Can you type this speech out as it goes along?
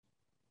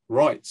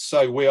Right,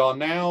 so we are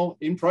now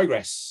in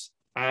progress,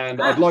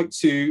 and I'd like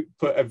to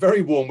put a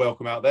very warm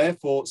welcome out there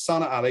for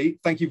Sana Ali.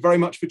 Thank you very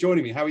much for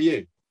joining me. How are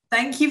you?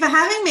 Thank you for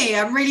having me.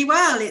 I'm really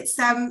well. It's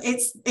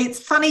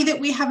funny that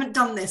we haven't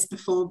done this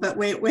before, but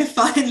we're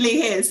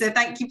finally here. So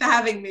thank you for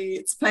having me.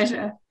 It's a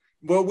pleasure.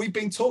 Well, we've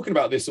been talking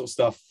about this sort of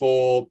stuff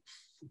for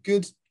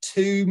good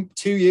two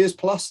years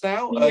plus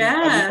now,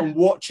 Yeah. and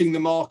watching the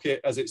market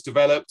as it's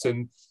developed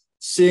and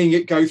seeing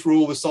it go through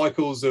all the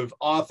cycles of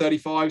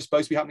R35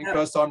 supposed to be happening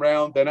first time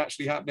round, then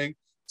actually happening.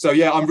 So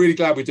yeah, I'm really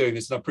glad we're doing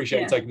this, and I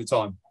appreciate you taking the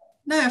time.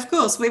 No, of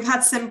course. We've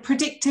had some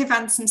predictive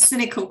and some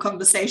cynical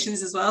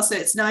conversations as well. So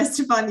it's nice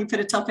to finally put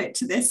a topic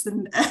to this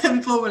and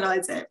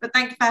formalize it. But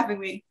thank you for having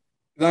me.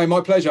 No,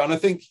 my pleasure. And I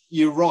think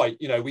you're right.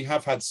 You know, we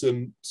have had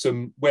some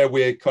where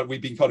we've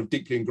been kind of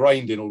deeply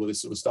ingrained in all of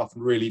this sort of stuff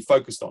and really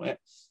focused on it,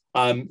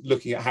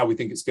 looking at how we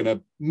think it's going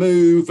to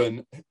move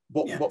and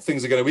what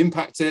things are going to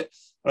impact it.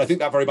 And I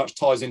think that very much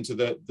ties into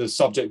the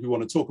subject we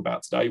want to talk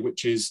about today,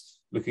 which is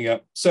looking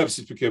at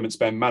services procurement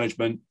spend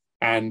management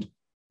and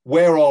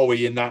where are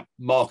we in that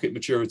market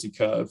maturity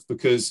curve?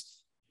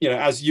 Because, you know,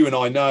 as you and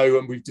I know,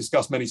 and we've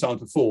discussed many times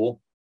before,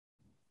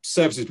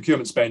 services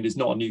procurement spend is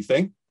not a new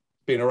thing.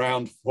 Been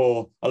around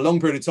for a long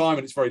period of time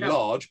and it's very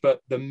large, but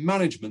the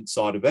management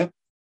side of it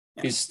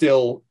is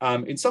still,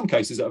 in some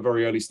cases, at a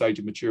very early stage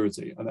of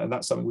maturity. And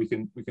that's something we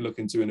can look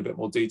into in a bit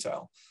more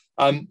detail.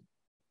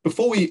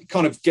 Before we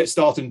kind of get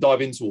started and dive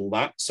into all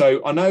that,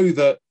 so I know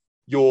that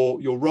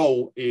your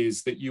role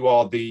is that you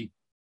are the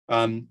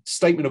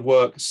statement of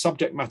work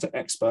subject matter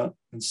expert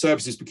and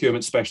services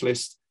procurement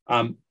specialist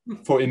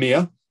for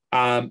EMEA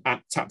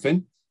at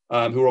TAPFIN,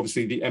 who are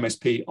obviously the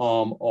MSP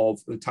arm of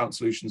the Talent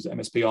Solutions, the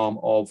MSP arm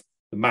of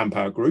the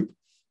Manpower Group.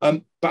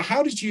 But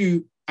how did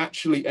you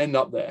actually end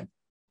up there?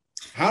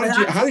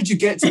 How did you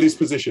get to this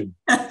position?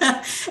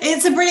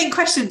 It's a brilliant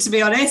question, to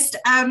be honest.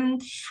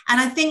 And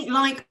I think,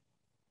 like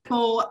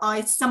Paul,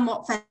 I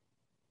somewhat fell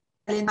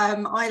in.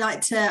 I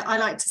like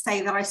to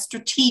say that I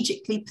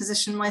strategically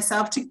positioned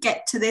myself to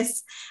get to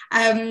this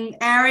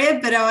area,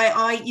 but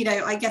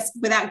I guess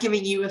without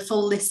giving you a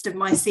full list of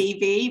my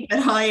CV, but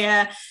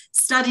I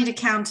studied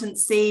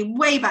accountancy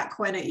way back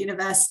when at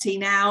university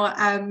now.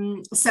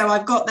 So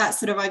I've got that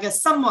sort of, I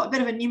guess, somewhat a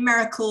bit of a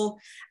numerical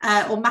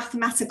or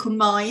mathematical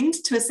mind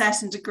to a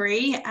certain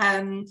degree.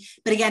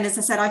 But again, as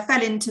I said, I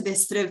fell into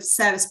this sort of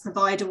service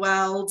provider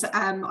world.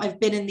 I've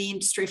been in the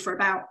industry for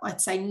about,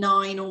 I'd say,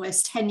 9,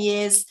 almost 10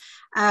 years.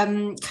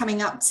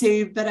 Coming up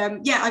to, but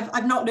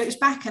I've not looked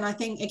back, and I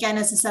think, again,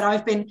 as I said,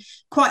 I've been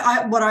quite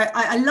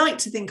I like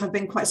to think I've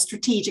been quite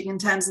strategic in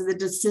terms of the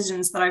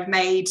decisions that I've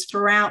made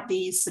throughout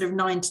these sort of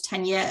 9 to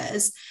 10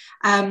 years.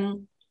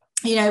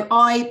 You know,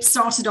 I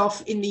started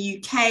off in the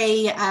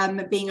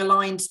UK, being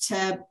aligned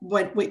to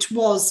which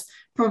was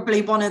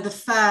probably one of the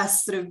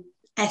first sort of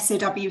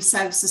SAW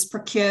services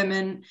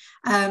procurement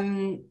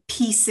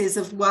pieces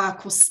of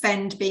work or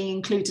spend being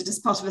included as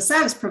part of a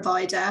service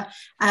provider.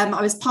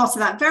 I was part of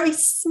that very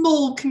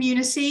small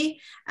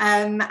community,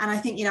 and I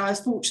think, you know, I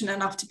was fortunate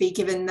enough to be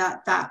given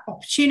that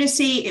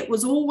opportunity. It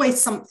was always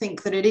something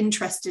that had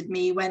interested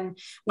me when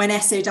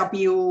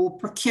SAW or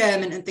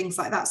procurement and things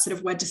like that sort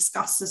of were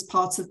discussed as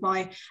part of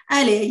my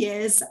earlier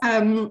years.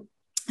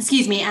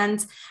 Excuse me.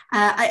 And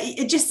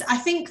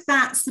I think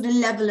that sort of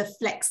level of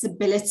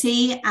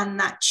flexibility and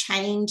that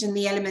change and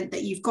the element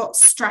that you've got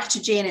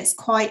strategy and it's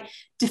quite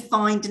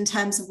defined in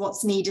terms of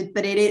what's needed,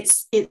 but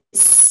it's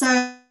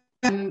so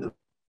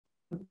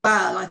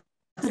well,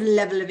 the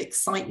level of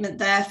excitement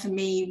there for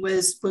me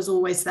was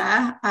always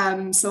there.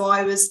 So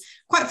I was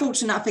quite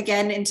fortunate enough,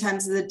 again, in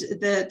terms of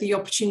the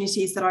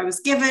opportunities that I was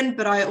given,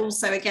 but I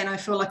also, again, I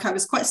feel like I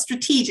was quite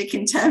strategic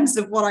in terms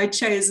of what I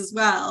chose as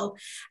well.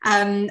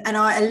 And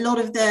a lot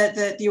of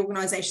the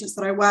organizations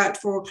that I worked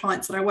for, or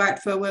clients that I worked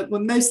for, were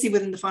mostly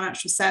within the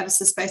financial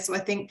services space. So I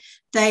think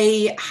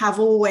they have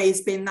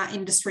always been, that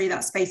industry,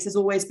 that space has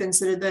always been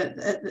sort of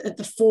at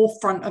the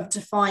forefront of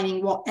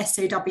defining what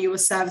SAW or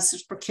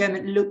services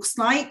procurement looks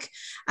like.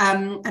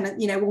 And,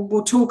 you know,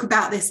 we'll talk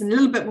about this in a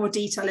little bit more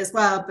detail as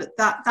well, but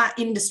that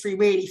industry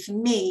really, for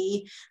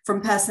me,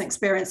 from personal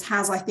experience,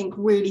 has, I think,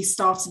 really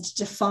started to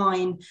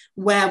define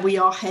where we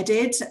are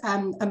headed,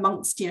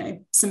 amongst, you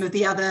know, some of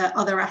the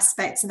other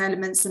aspects and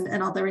elements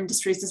and other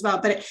industries as well.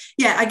 But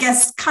I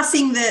guess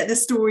cutting the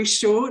story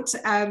short,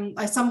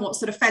 I somewhat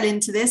sort of fell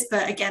into this,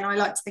 but again, I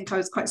like to think I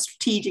was quite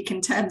strategic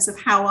in terms of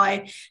how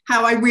I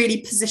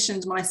really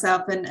positioned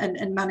myself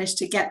and managed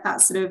to get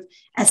that sort of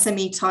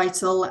SME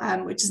title,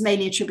 which is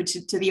mainly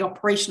attributed to the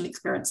operational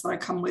experience that I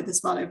come with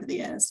as well over the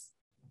years.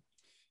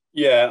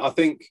 Yeah, I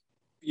think,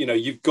 you know,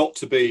 you've got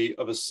to be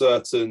of a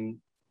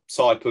certain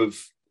type of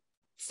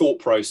thought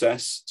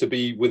process to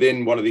be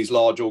within one of these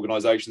large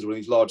organizations, one of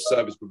these large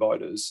service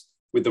providers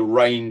with the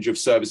range of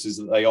services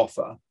that they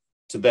offer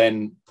to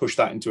then push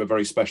that into a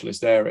very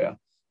specialist area.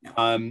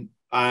 Yeah.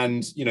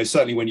 And, you know,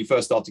 certainly when you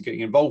first started getting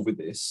involved with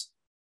this,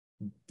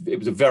 it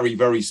was a very,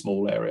 very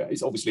small area.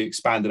 It's obviously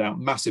expanded out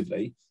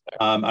massively,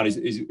 and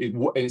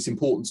its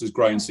importance has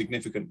grown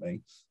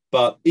significantly.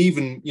 But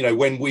even, you know,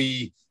 when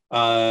we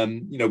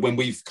When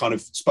we've kind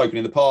of spoken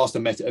in the past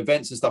and met at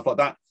events and stuff like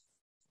that,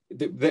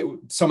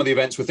 some of the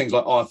events were things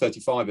like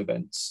IR35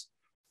 events,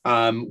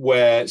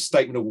 where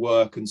statement of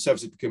work and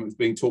services procurement was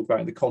being talked about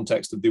in the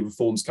context of the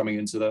reforms coming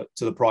into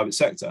the private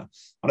sector.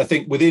 And I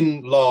think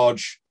within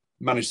large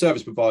managed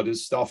service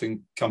providers,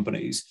 staffing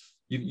companies,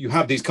 you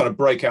have these kind of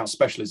breakout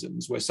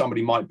specialisms where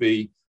somebody might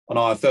be an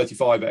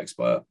IR35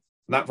 expert,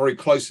 and that very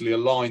closely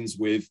aligns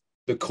with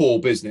the core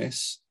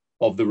business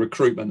of the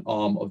recruitment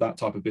arm of that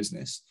type of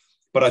business.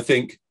 But I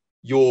think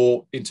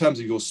in terms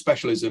of your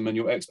specialism and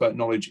your expert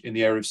knowledge in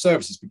the area of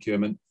services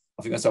procurement,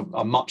 I think that's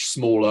a much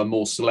smaller,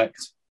 more select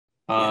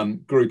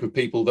group of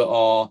people that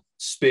are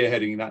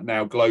spearheading that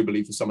now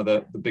globally for some of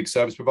the big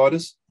service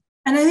providers.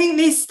 And I think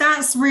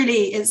that's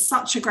really, it's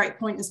such a great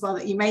point as well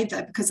that you made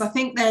there, because I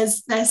think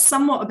there's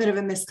somewhat a bit of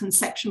a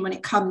misconception when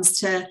it comes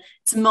to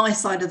my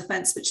side of the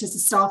fence, which is the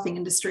staffing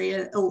industry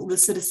or the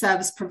sort of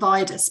service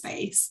provider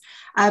space,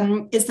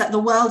 is that the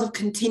world of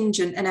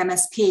contingent and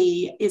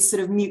MSP is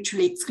sort of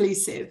mutually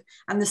exclusive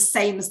and the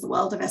same as the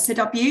world of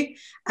SAW.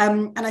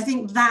 And I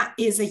think that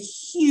is a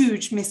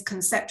huge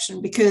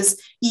misconception,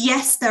 because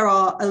yes, there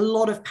are a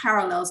lot of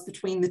parallels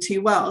between the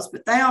two worlds,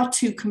 but they are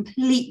two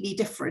completely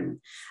different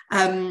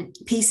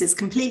pieces,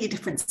 completely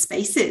different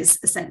spaces,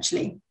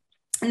 essentially.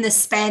 And the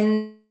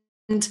spend,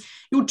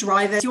 your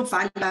drivers, your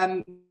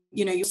value,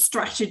 your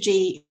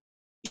strategy.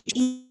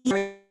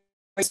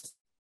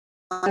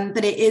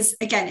 But it is,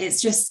 again,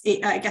 it's just,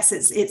 I guess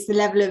it's the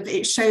level of,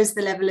 it shows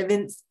the level of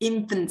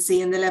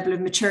infancy and the level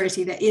of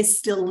maturity that is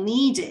still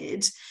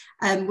needed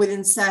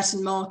within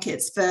certain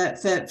markets for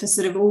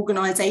sort of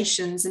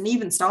organizations and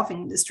even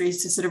staffing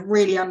industries to sort of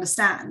really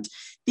understand.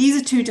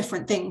 These are two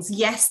different things.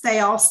 Yes, they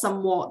are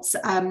somewhat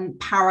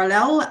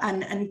parallel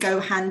and go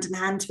hand in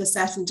hand to a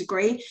certain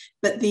degree,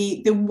 but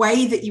the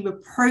way that you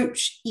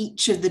approach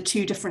each of the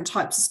two different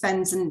types of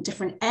spends in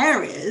different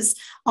areas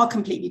are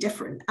completely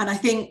different. And I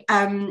think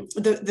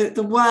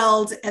the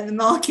world and the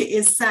market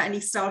is certainly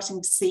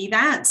starting to see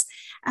that.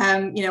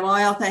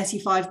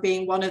 IR35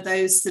 being one of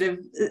those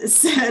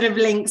sort of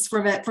links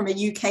from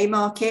a UK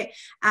market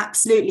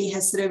absolutely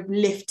has sort of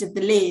lifted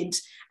the lid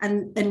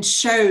and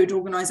showed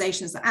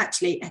organisations that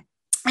actually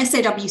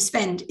SAW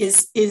spend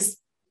is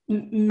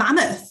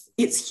mammoth.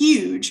 It's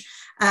huge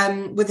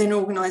within an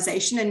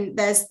organisation, and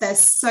there's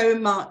so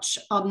much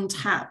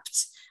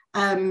untapped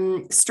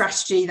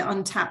strategy, the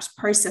untapped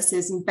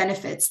processes and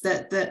benefits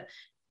that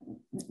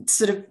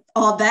sort of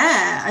are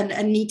there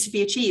and need to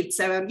be achieved.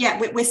 So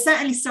we're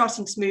certainly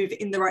starting to move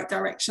in the right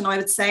direction, I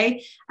would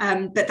say.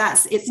 But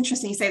it's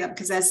interesting you say that,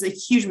 because there's a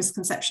huge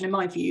misconception in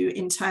my view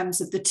in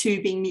terms of the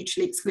two being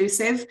mutually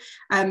exclusive.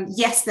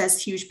 Yes, there's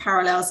huge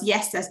parallels.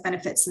 Yes, there's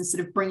benefits in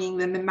sort of bringing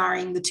them and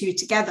marrying the two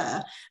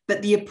together.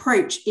 But the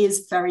approach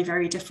is very,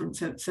 very different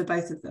for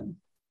both of them.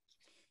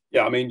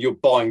 Yeah, I mean, you're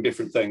buying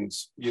different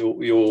things.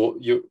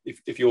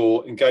 If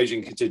you're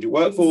engaging contingent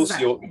workforce,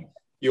 exactly.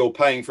 You're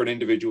paying for an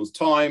individual's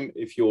time.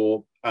 If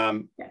you're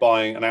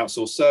buying an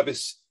outsourced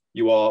service,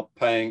 you are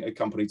paying a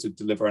company to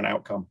deliver an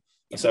outcome,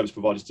 a service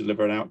provider to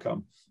deliver an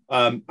outcome.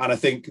 And I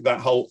think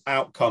that whole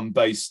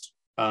outcome-based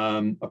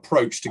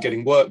approach to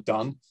getting work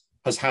done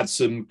has had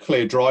some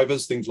clear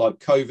drivers, things like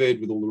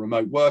COVID with all the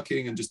remote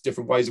working and just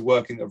different ways of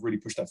working that have really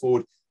pushed that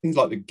forward. Things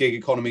like the gig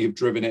economy have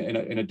driven it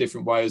in a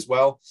different way as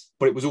well,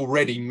 but it was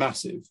already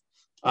massive.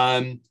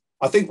 I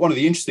think one of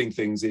the interesting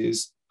things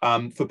is,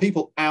 for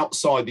people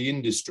outside the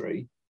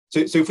industry,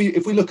 so if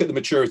we look at the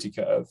maturity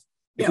curve,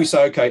 if we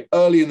say, okay,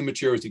 early in the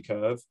maturity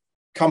curve,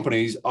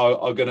 companies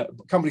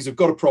have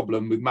got a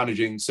problem with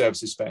managing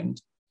services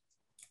spend.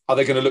 Are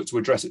they going to look to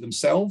address it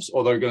themselves,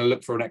 or they're going to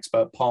look for an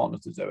expert partner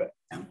to do it?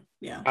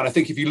 Yeah. And I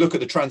think if you look at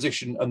the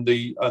transition and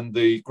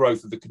the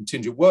growth of the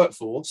contingent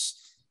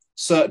workforce,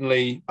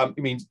 certainly, I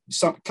mean,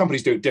 some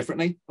companies do it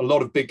differently. A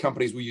lot of big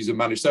companies will use a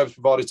managed service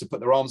provider to put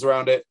their arms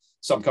around it.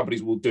 Some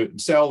companies will do it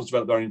themselves,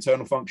 develop their own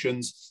internal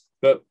functions.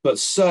 But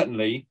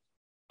certainly,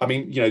 I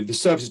mean, the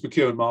services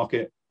procurement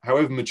market,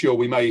 however mature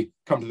we may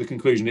come to the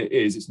conclusion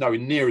it's nowhere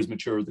near as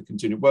mature as the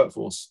contingent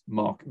workforce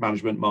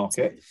management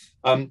market.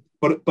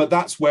 But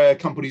that's where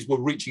companies were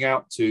reaching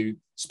out to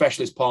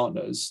specialist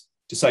partners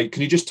to say,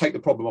 can you just take the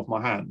problem off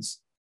my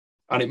hands?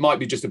 And it might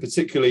be just a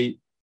particularly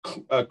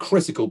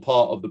critical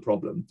part of the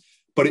problem.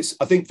 But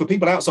I think for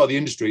people outside the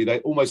industry, they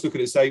almost look at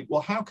it and say,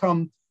 well, how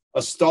come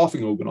a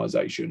staffing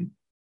organisation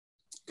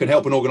can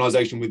help an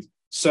organisation with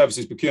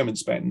services procurement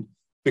spend?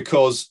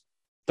 Because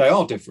they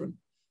are different.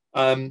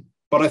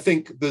 But I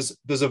think there's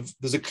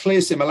a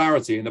clear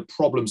similarity in the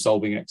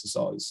problem-solving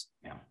exercise,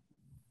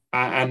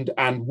 and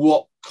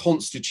what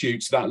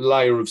constitutes that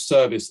layer of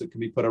service that can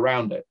be put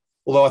around it.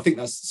 Although I think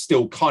that's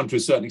still kind of, to a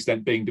certain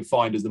extent, being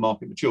defined as the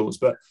market matures.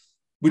 But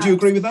would you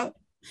agree with that?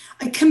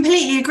 I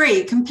completely agree.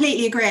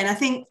 And I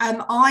think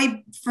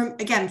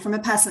from a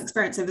personal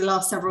experience over the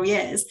last several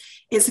years,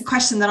 it's a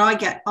question that I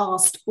get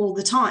asked all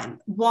the time.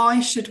 Why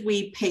should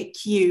we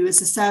pick you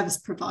as a service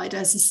provider,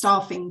 as a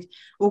staffing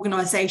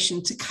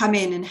organisation, to come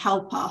in and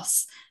help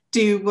us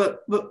do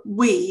what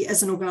we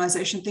as an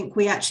organization think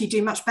we actually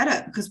do much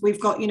better, because we've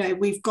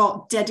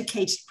got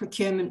dedicated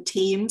procurement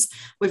teams,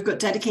 we've got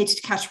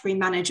dedicated category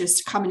managers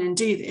to come in and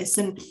do this.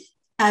 And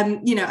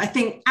I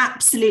think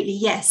absolutely,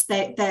 yes,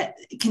 they're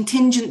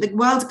contingent, the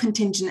world of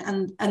contingent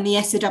and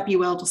the SOW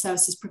world or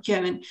services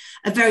procurement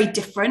are very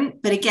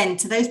different. But again,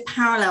 to those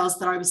parallels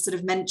that I was sort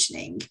of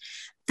mentioning,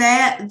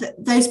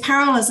 those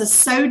parallels are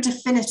so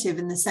definitive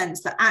in the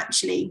sense that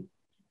actually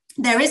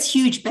there is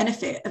huge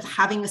benefit of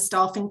having a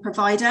staffing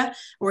provider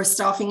or a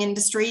staffing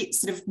industry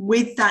sort of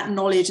with that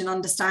knowledge and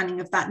understanding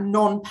of that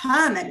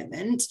non-perm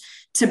element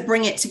to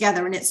bring it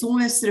together. And it's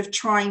almost sort of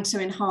trying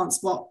to enhance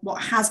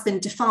what has been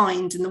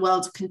defined in the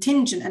world of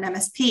contingent and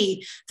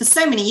MSP for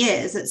so many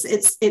years.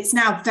 It's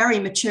now very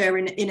mature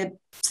in a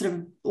sort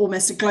of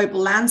almost a global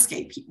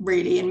landscape,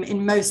 really,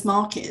 in most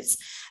markets.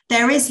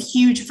 There is a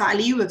huge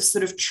value of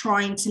sort of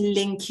trying to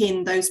link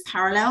in those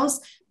parallels,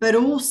 but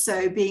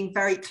also being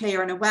very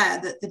clear and aware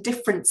that the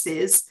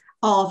differences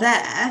are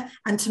there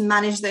and to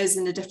manage those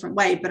in a different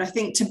way. But I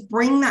think to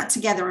bring that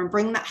together and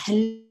bring that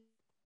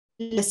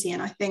holisticity,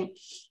 and I think,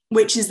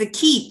 which is the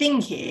key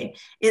thing here,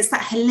 it's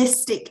that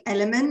holistic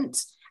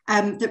element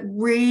that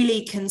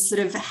really can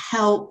sort of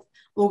help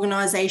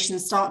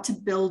organizations start to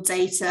build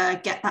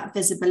data, get that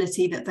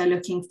visibility that they're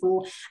looking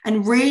for,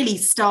 and really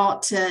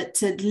start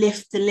to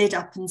lift the lid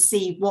up and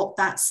see what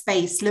that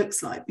space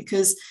looks like.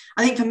 Because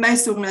I think for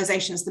most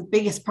organizations, the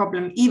biggest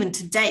problem, even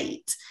to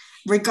date,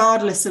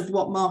 regardless of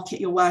what market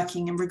you're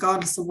working in,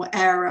 regardless of what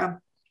area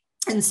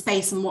and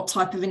space and what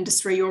type of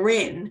industry you're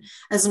in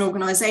as an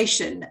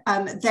organization,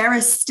 there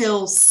is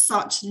still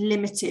such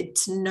limited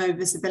to no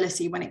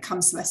visibility when it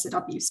comes to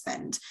SOW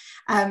spend.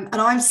 And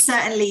I've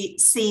certainly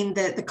seen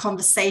the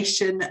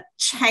conversation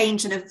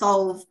change and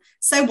evolve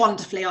so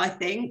wonderfully, I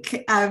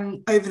think,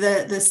 over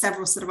the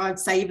several sort of, I would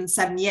say even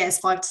 7 years,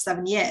 5 to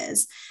 7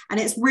 years. And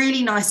it's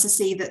really nice to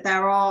see that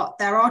there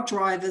are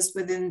drivers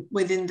within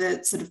the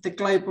sort of the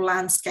global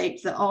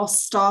landscape that are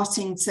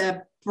starting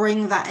to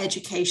bring that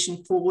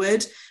education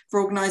forward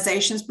for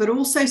organizations, but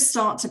also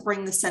start to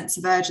bring the sense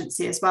of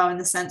urgency as well, in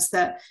the sense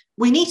that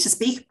we need to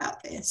speak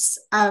about this.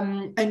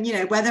 And,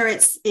 whether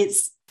it's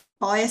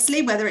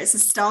biasly, whether it's a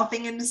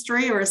staffing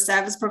industry or a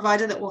service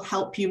provider that will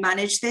help you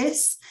manage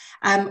this,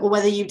 or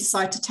whether you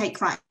decide to take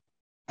that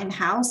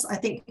in-house, I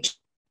think it's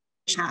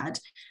had,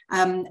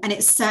 and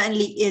it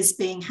certainly is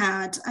being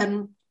had.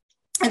 And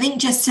I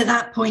think just to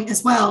that point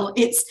as well,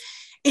 it's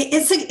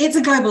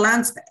a global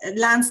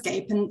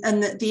landscape,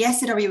 and the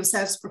SOW or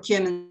service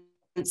procurement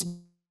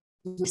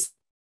is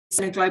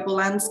in a global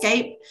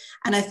landscape.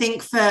 And I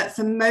think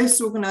for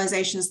most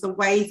organizations, the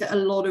way that a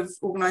lot of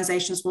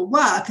organizations will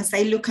work is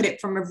they look at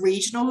it from a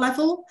regional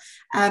level.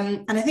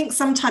 And I think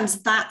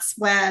sometimes that's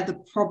where the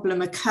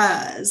problem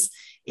occurs,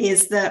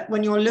 is that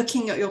when you're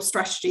looking at your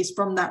strategies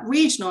from that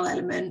regional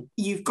element,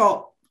 you've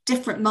got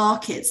different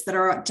markets that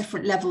are at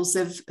different levels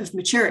of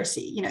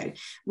maturity.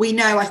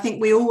 I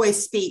think we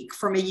always speak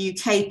from a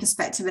UK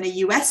perspective and a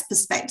US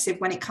perspective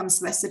when it comes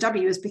to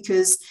SOWs,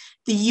 because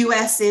the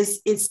US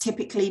is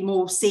typically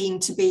more seen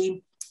to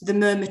be the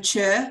more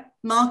mature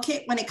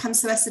market when it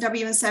comes to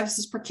SOW and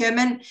services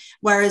procurement,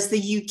 whereas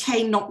the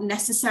UK not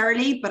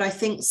necessarily. But I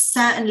think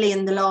certainly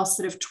in the last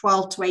sort of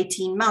 12 to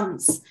 18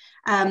 months,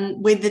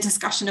 with the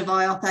discussion of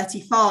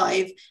IR35,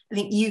 I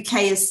think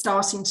UK is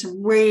starting to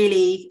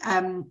really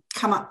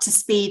come up to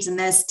speed, and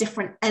there's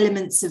different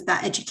elements of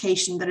that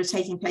education that are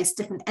taking place,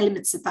 different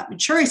elements of that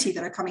maturity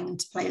that are coming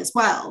into play as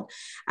well.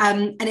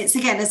 And it's,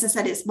 again, as I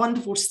said, it's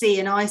wonderful to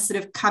see. And I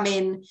sort of come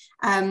in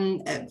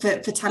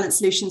for Talent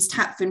Solutions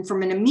TAPFIN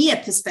from an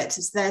EMEA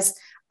perspective. So there's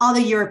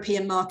other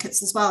European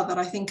markets as well that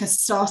I think are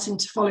starting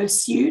to follow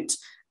suit.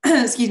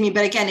 Excuse me.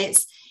 But again,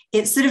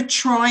 it's sort of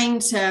trying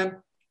to,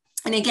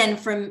 and again,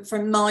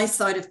 from my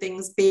side of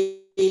things,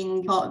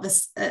 being part of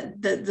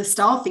the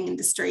staffing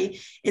industry,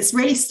 it's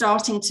really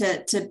starting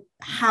to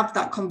have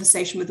that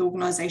conversation with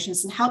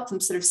organizations and help them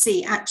sort of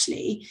see,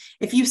 actually,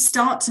 if you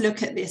start to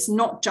look at this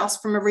not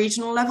just from a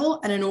regional level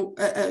and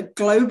a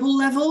global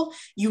level,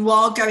 you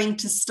are going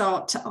to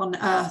start to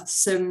unearth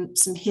some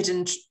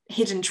hidden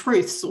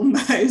truths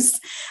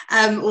almost,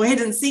 or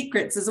hidden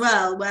secrets as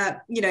well,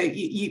 where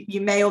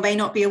you may or may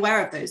not be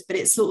aware of those. But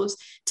it's sort of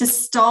to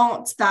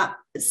start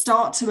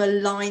to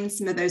align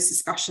some of those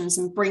discussions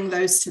and bring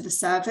those to the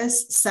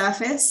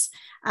surface,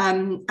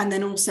 and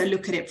then also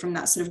look at it from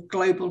that sort of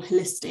global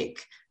holistic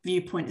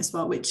viewpoint as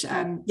well, which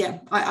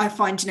I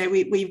find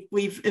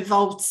we've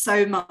evolved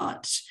so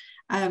much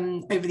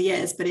over the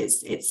years, but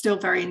it's still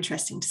very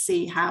interesting to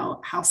see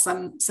how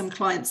some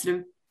clients sort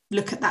of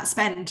look at that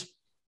spend.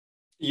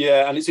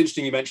 Yeah, and it's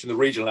interesting you mentioned the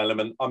regional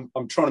element. I'm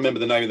trying to remember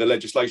the name of the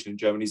legislation in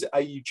Germany. Is it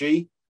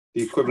AUG,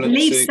 the equivalent?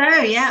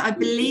 I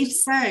believe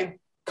so.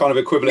 Kind of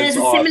equivalent.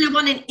 There's a similar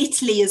one in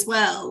Italy as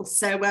well.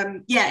 So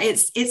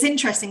it's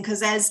interesting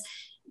because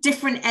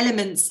different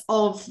elements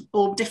of,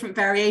 or different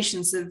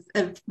variations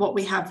of what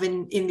we have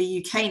in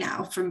the UK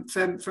now from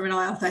an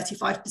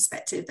IR35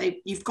 perspective.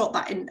 You've got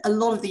that in a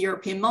lot of the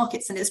European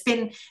markets, and it's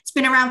been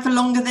around for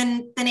longer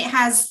than it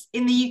has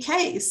in the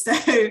UK. So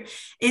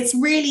it's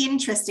really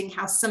interesting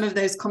how some of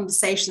those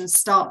conversations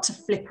start to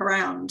flip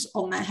around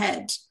on their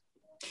head.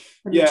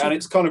 Yeah, and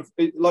it's kind of,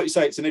 like you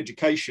say, it's an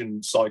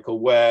education cycle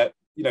where,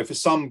 you know, for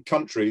some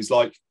countries,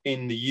 like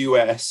in the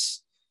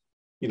US,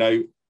 you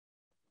know,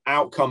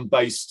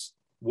 outcome-based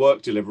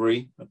work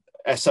delivery,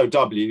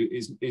 SOW,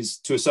 is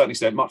to a certain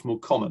extent much more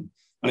common.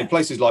 And in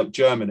places like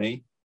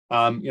Germany,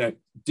 you know,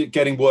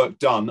 getting work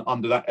done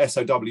under that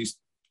SOW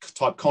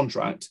type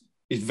contract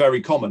is very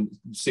common.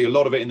 You see a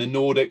lot of it in the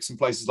Nordics and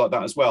places like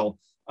that as well.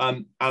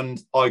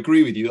 And I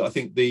agree with you. I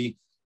think the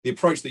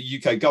approach that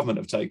UK government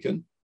have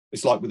taken,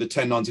 it's like with the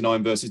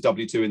 1099 versus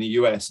W2 in the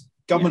US,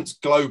 governments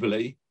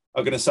globally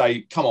are going to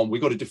say, come on,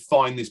 we've got to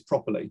define this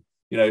properly.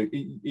 You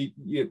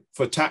know,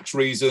 for tax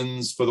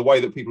reasons, for the way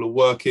that people are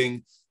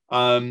working,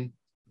 and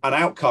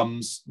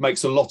outcomes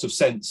makes a lot of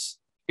sense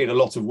in a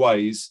lot of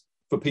ways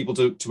for people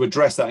to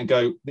address that and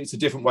go, it's a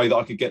different way that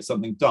I could get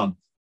something done.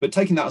 But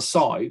taking that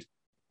aside,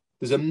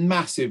 there's a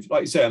massive,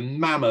 like you say, a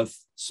mammoth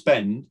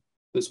spend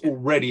that's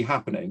already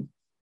happening.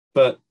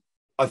 But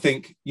I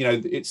think, you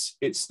know, it's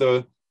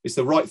the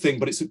right thing,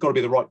 but it's got to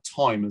be the right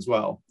time as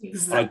well.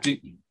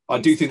 Exactly. I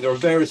do think there are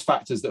various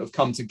factors that have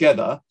come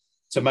together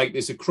to make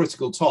this a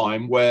critical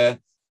time where,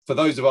 for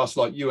those of us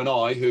like you and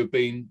I who have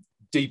been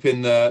deep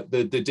in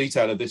the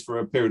detail of this for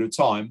a period of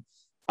time,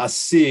 are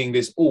seeing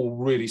this all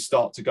really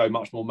start to go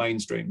much more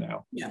mainstream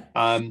now. Yeah.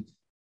 And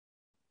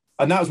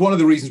that was one of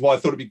the reasons why I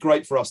thought it'd be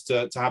great for us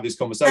to have this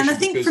conversation. And I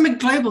think from a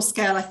global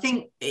scale, I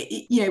think,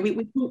 you know,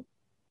 we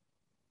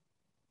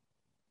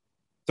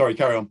Sorry,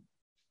 carry on.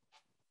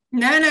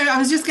 No, I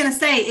was just going to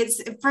say,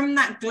 it's from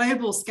that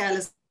global scale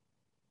as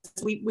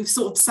we've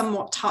sort of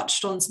somewhat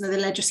touched on some of the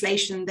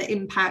legislation that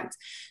impact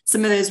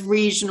some of those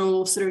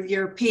regional sort of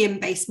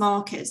European-based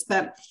markets.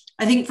 But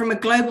I think from a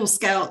global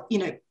scale, you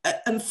know,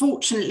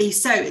 unfortunately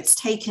so, it's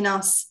taken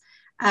us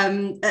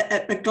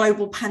a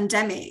global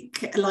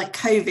pandemic like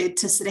COVID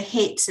to sort of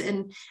hit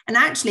and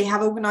actually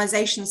have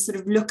organizations sort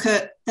of look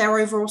at their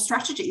overall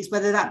strategies,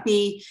 whether that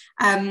be,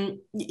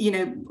 you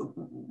know,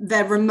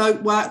 their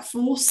remote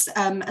workforce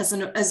as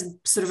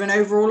sort of an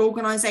overall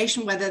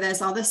organization, whether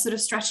there's other sort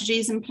of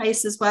strategies in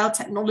place as well.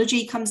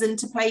 Technology comes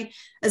into play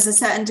as a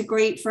certain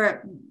degree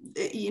for,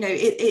 you know,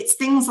 it's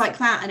things like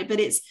that. But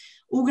it's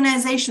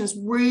organizations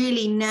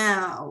really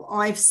now,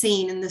 I've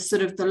seen in the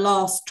sort of the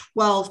last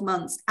 12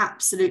 months,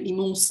 absolutely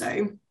more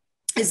so,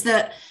 is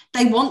that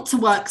they want to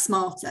work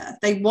smarter,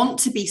 they want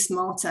to be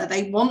smarter,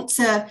 they want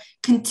to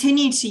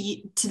continue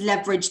to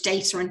leverage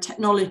data and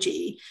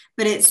technology,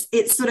 but it's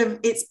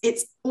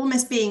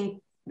almost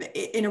being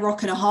in a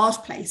rock and a hard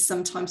place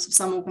sometimes for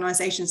some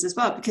organizations as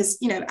well, because,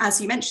 you know,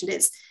 as you mentioned,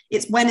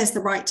 it's when is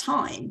the right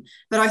time.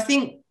 But I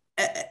think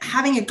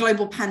having a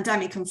global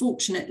pandemic,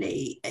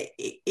 unfortunately,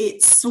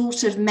 it's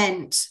sort of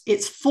meant,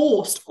 it's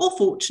forced, or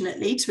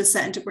fortunately to a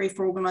certain degree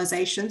for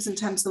organizations in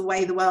terms of the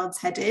way the world's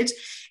headed,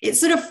 it's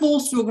sort of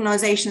forced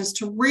organizations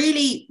to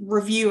really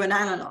review and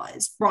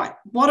analyze, right,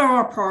 what are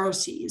our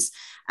priorities?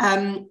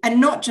 And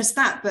not just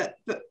that,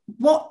 but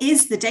what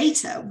is the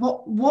data?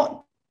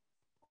 What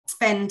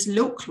spend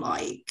look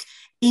like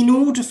in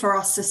order for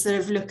us to sort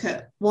of look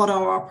at what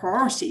are our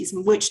priorities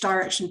and which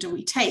direction do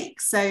we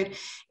take. So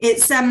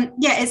it's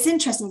it's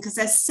interesting because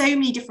there's so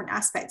many different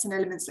aspects and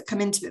elements that come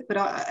into it. But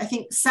I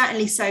think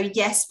certainly so,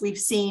 yes, we've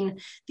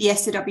seen the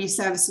SOW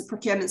services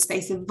procurement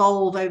space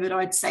evolve over,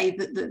 I'd say,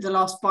 the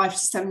last 5 to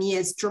 7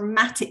 years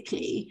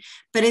dramatically.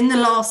 But in the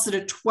last sort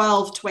of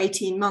 12 to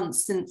 18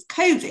 months since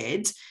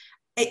COVID,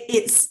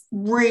 it's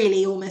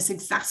really almost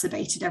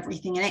exacerbated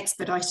everything and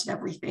expedited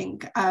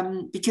everything,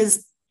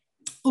 because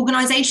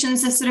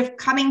organizations are sort of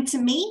coming to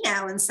me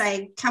now and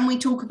saying, can we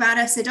talk about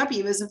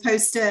SOW, as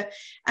opposed to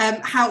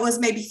how it was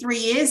maybe 3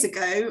 years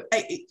ago.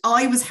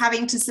 I was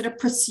having to sort of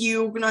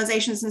pursue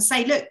organizations and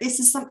say, look, this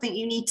is something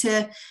you need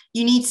to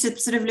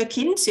sort of look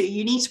into.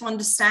 You need to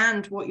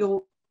understand what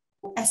your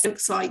SOW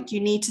looks like. You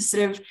need to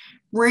sort of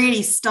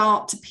really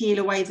start to peel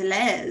away the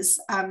layers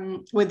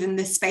within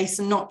this space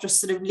and not just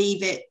sort of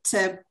leave it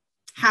to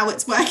how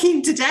it's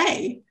working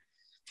today.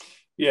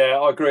 Yeah,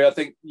 I agree. I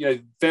think, you know,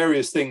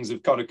 various things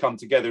have kind of come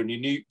together, and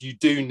you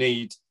do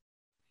need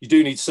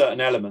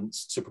certain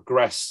elements to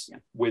progress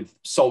with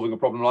solving a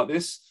problem like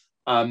this.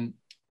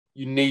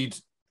 You need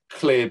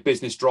clear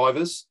business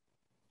drivers.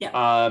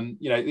 Yeah.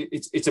 You know,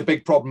 it's a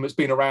big problem that's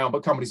been around,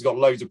 but companies have got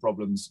loads of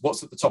problems.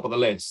 What's at the top of the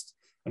list?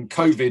 And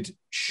COVID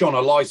shone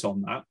a light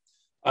on that.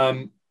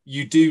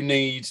 You do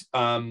need,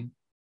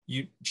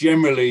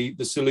 generally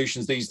the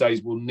solutions these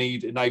days will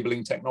need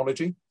enabling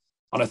technology.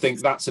 And I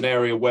think that's an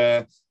area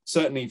where,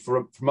 certainly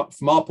from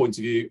our point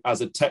of view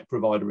as a tech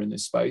provider in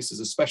this space, as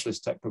a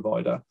specialist tech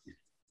provider,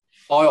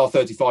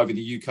 IR35 in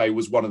the UK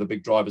was one of the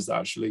big drivers that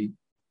actually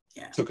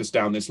took us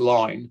down this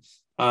line.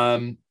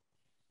 But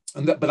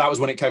that was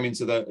when it came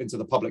into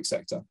the public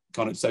sector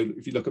kind of. So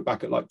if you look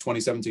back at like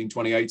 2017,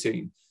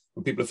 2018,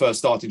 when people are first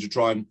starting to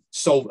try and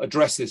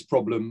address this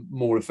problem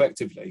more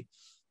effectively.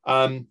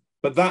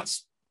 But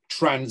that's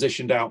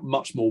transitioned out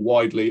much more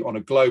widely on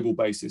a global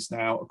basis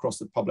now across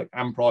the public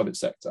and private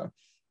sector.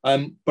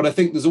 But I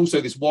think there's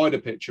also this wider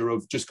picture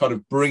of just kind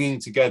of bringing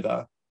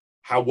together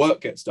how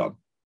work gets done.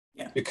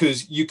 Yeah.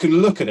 Because you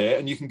can look at it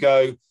and you can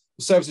go,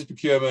 services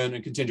procurement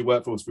and contingent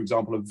workforce, for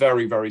example, are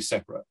very, very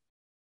separate.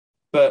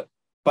 But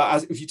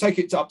if you take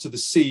it up to the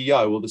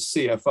CEO or the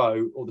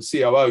CFO or the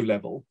COO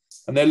level,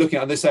 and they're looking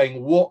at and they're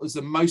saying, what is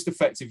the most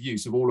effective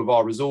use of all of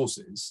our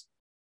resources?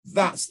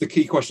 That's the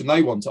key question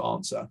they want to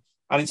answer.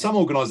 And in some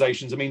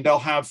organizations, I mean, they'll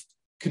have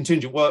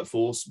contingent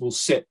workforce will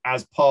sit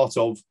as part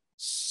of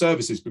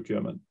services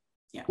procurement,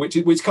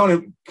 which kind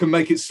of can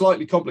make it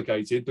slightly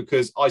complicated,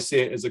 because I see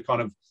it as a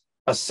kind of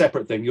a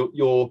separate thing.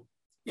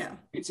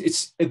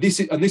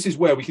 This is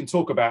where we can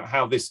talk about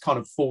how this kind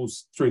of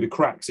falls through the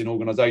cracks in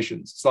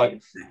organizations. It's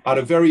like I had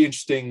a very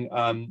interesting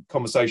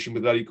conversation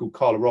with a lady called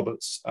Carla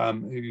Roberts,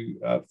 who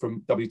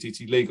from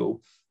WTT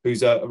Legal,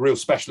 who's a real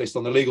specialist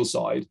on the legal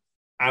side.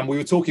 And we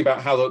were talking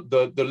about how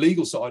the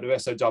legal side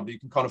of SOW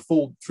can kind of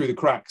fall through the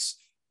cracks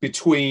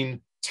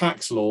between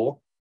tax law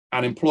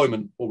and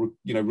employment or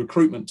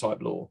recruitment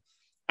type law.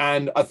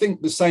 And I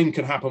think the same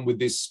can happen with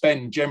this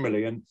spend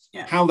generally, and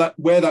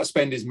where that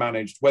spend is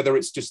managed, whether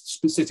it's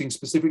just sitting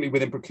specifically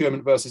within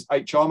procurement versus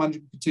HR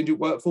managing contingent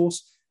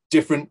workforce,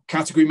 different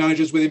category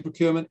managers within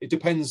procurement. It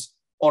depends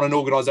on an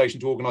organization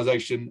to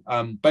organization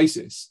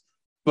basis.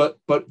 But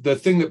the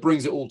thing that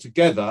brings it all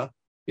together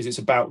is it's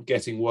about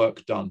getting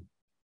work done.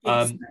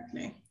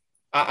 Exactly.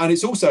 And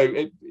it's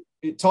also,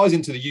 it ties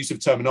into the use of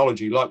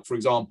terminology, like, for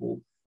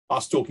example,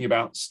 us talking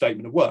about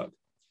statement of work.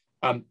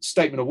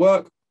 Statement of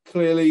work,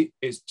 clearly,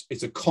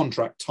 it's a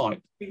contract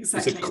type.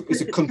 Exactly.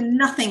 It's a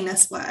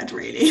nothingness word,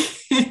 really.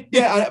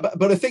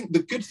 But I think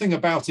the good thing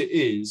about it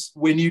is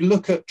when you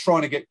look at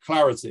trying to get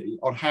clarity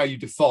on how you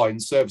define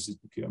services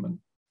procurement.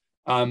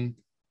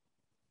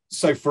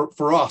 So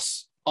for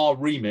us, our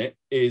remit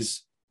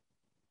is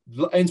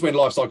end-to-end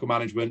lifecycle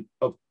management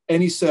of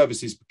any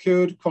services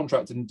procured,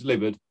 contracted, and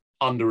delivered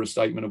under a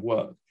statement of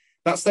work.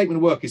 That statement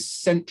of work is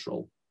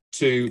central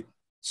to,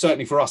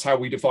 certainly for us, how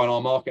we define our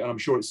market, and I'm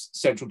sure it's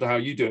central to how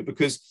you do it,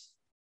 because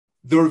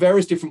there are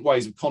various different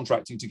ways of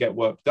contracting to get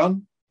work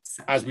done.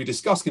 As we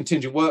discussed,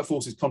 contingent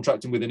workforce is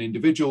contracting with an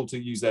individual to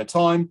use their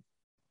time.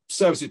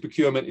 Services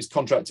procurement is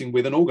contracting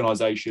with an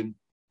organisation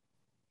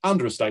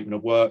under a statement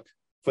of work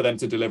for them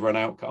to deliver an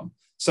outcome.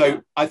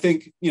 So I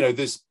think,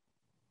 there's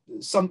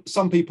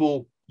some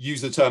people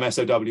use the term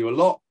SOW a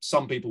lot.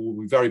 Some people will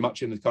be very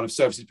much in the kind of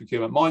services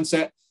procurement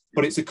mindset,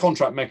 but it's a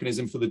contract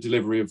mechanism for the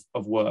delivery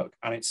of work.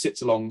 And it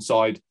sits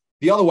alongside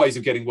the other ways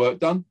of getting work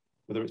done,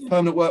 whether it's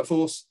permanent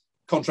workforce,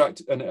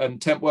 contract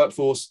and temp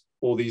workforce,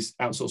 or these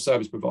outsourced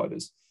service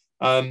providers.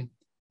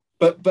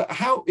 But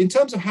how, in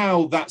terms of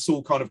how that's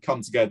all kind of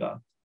come together,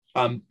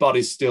 but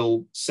is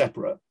still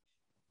separate,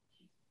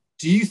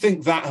 do you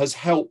think that has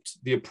helped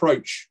the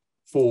approach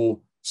for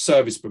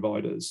service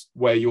providers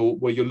where you're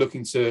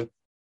looking to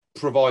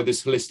provide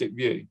this holistic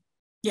view?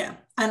 Yeah,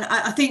 and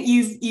I think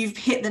you've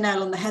hit the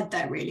nail on the head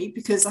there, really,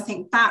 because I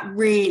think that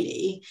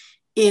really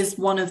is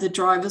one of the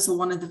drivers or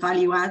one of the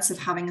value adds of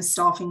having a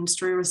staffing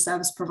industry or a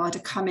service provider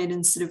come in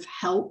and sort of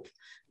help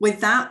with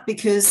that,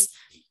 because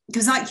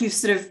like you've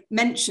sort of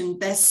mentioned,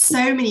 there's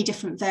so many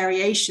different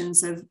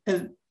variations of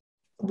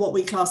what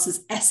we class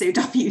as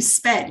SOW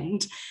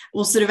spend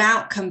or sort of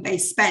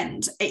outcome-based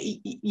spend.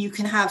 You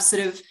can have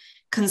sort of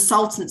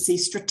consultancy,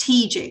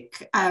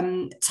 strategic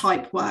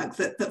type work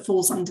that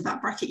falls under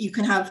that bracket. You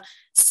can have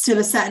still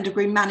a certain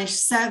degree managed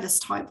service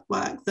type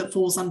work that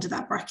falls under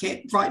that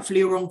bracket,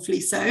 rightfully or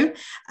wrongfully so.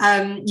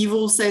 You've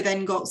also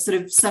then got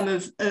sort of some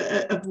of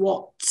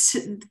what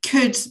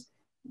could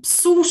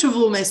sort of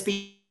almost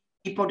be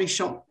body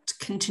shop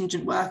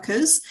contingent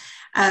workers.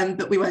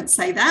 But we won't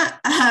say that.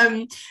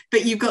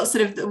 But you've got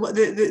sort of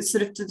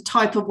the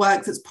type of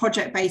work that's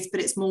project based,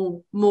 but it's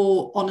more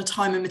on a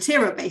time and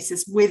material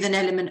basis with an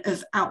element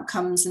of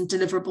outcomes and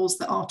deliverables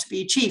that are to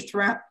be achieved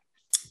throughout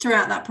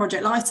that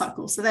project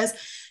lifecycle. So there's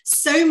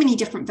so many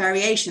different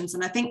variations,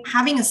 and I think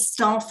having a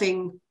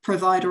staffing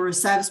provider or a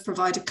service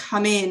provider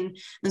come in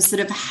and sort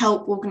of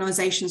help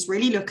organisations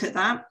really look at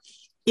that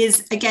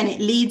is, again, it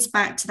leads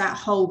back to that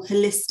whole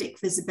holistic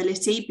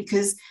visibility,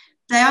 because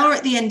they are,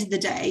 at the end of the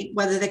day,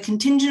 whether they're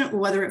contingent or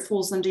whether it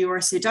falls under your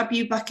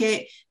SOW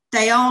bucket,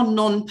 they are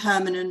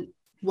non-permanent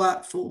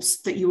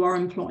workforce that you are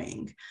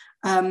employing.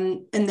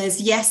 And there's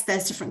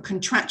different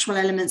contractual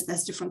elements,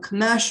 there's different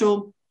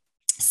commercial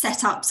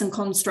setups and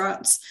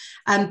constructs,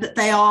 but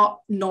they are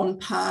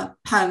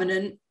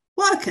non-permanent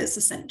workers,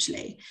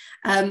 essentially.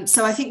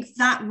 So I think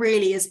that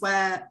really is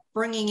where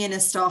bringing in a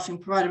staffing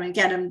provider, and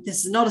again,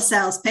 this is not a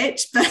sales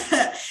pitch, but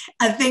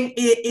I think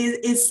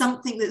it is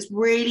something that's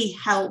really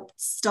helped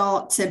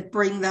start to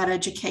bring that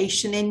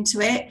education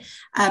into it,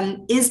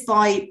 is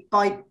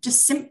by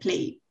just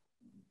simply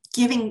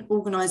giving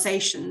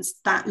organizations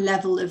that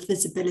level of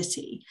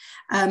visibility,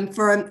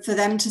 for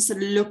them to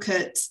sort of look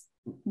at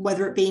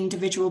whether it be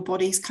individual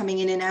bodies coming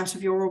in and out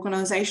of your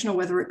organization, or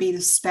whether it be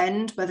the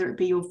spend, whether it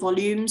be your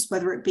volumes,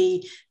 whether it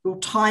be your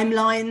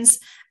timelines,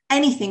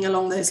 anything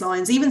along those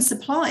lines, even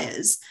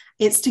suppliers.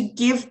 It's to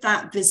give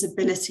that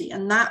visibility.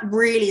 And that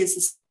really is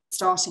the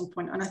starting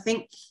point. And I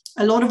think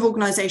a lot of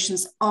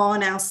organizations are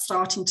now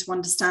starting to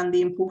understand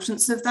the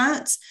importance of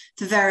that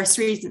for various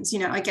reasons.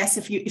 I guess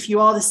if you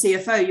are the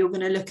CFO, you're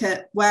going to look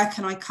at, where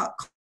can I cut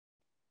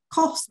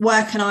costs?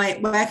 Where can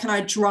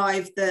I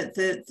drive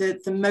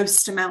the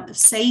most amount of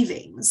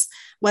savings,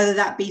 whether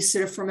that be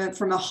sort of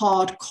from a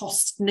hard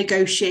cost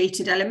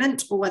negotiated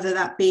element, or whether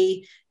that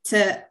be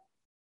to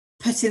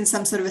put in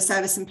some sort of a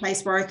service in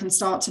place where I can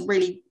start to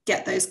really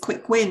get those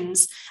quick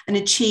wins and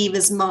achieve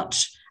as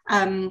much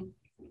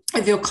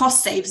of your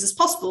cost saves as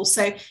possible.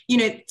 So,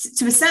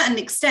 to a certain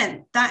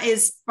extent, that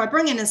is, by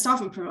bringing in a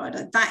staffing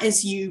provider, that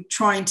is you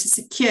trying to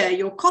secure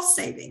your cost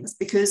savings,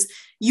 because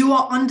you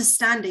are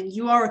understanding,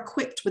 you are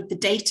equipped with the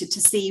data to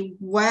see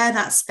where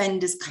that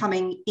spend is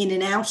coming in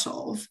and out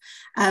of,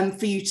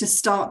 for you to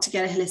start to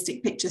get a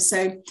holistic picture.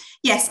 So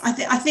yes, I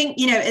think,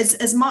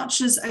 as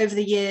much as over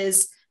the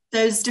years,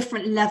 those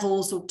different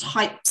levels or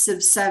types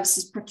of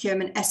services,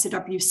 procurement,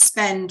 SOW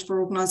spend for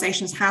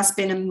organizations has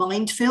been a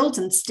minefield,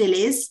 and still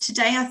is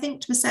today, I think,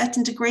 to a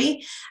certain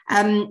degree.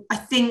 I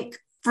think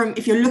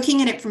if you're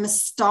looking at it from a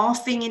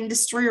staffing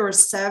industry or a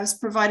service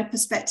provider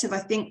perspective, I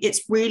think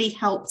it's really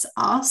helped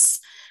us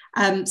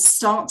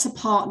start to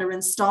partner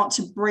and start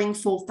to bring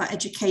forth that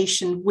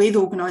education with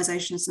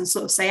organizations, and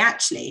sort of say,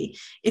 actually,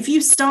 if you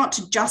start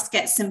to just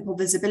get simple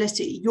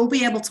visibility, you'll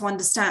be able to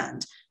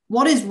understand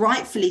what is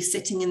rightfully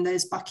sitting in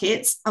those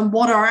buckets and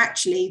what are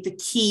actually the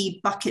key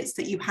buckets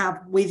that you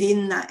have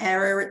within that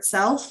area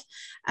itself.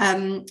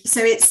 So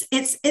it's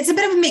a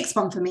bit of a mixed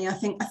one for me. I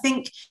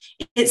think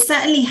it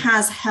certainly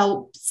has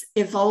helped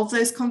evolve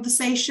those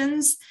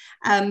conversations,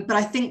 but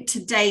I think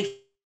today,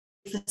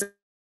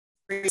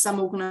 for some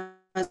organizations,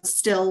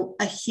 still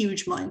a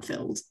huge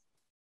minefield.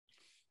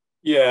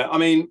 Yeah, I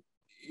mean,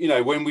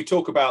 when we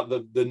talk about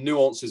the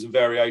nuances and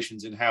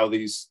variations in how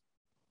these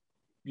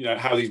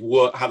how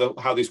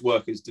this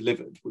work is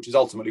delivered, which is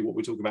ultimately what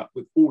we're talking about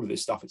with all of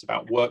this stuff. It's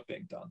about work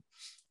being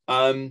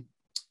done.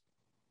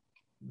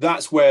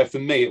 That's where, for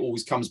me, it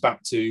always comes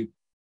back to,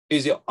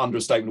 is it under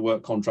a statement of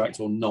work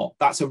contract or not?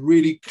 That's a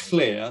really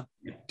clear,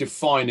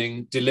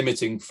 defining,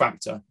 delimiting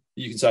factor.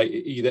 You can say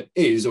it either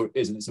is or it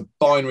isn't. It's a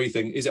binary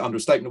thing. Is it under a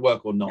statement of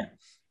work or not?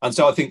 And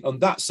so I think on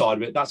that side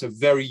of it, that's a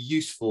very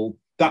useful,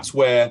 that's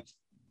where,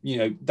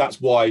 that's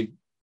why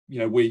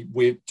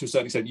we're to a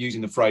certain extent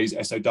using the phrase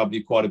SOW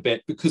quite a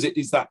bit, because it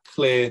is that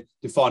clear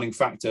defining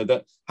factor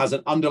that has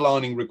an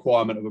underlying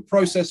requirement of a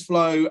process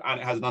flow, and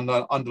it has an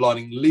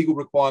underlying legal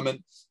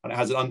requirement, and it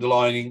has an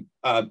underlying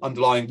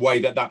way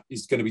that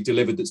is going to be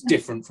delivered that's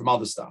different from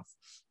other stuff.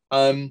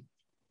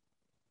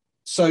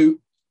 So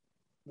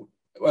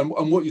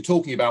what you're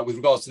talking about with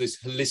regards to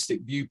this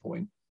holistic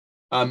viewpoint,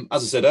 as I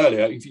said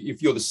earlier,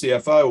 if you're the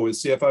CFO, or the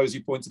CFO, as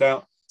you pointed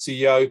out,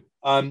 CEO,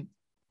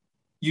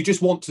 you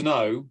just want to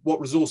know what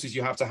resources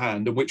you have to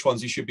hand and which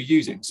ones you should be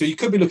using. So you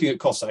could be looking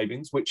at cost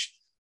savings, which,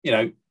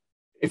 if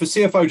a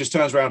CFO just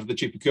turns around to the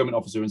chief procurement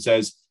officer and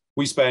says,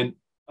 we spent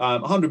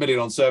 100 million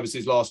on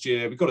services last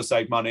year, we've got to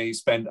save money,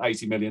 spend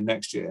 80 million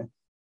next year.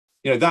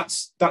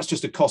 That's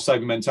just a cost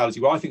saving mentality,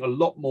 where I think a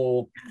lot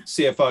more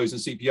CFOs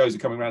and CPOs are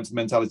coming around to the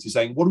mentality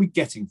saying, what are we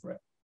getting for it?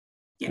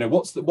 Yeah.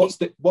 What's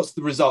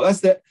the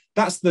result?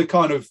 That's the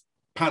kind of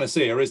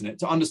panacea, isn't it?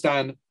 To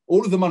understand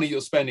all of the money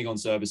you're spending on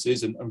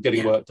services and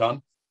getting work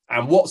done,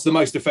 and what's the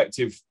most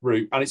effective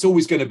route. And it's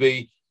always going to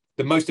be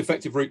the most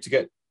effective route to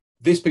get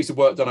this piece of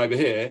work done over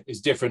here is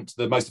different to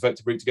the most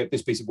effective route to get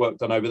this piece of work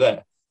done over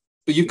there.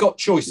 But you've got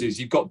choices,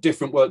 you've got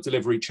different work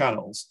delivery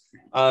channels.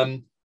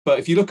 But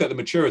if you look at the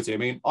maturity, I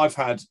mean, I've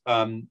had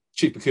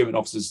chief procurement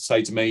officers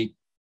say to me,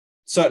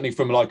 certainly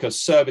from like a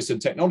service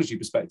and technology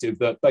perspective,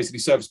 that basically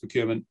service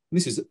procurement, and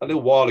this is a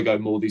little while ago,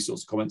 more of these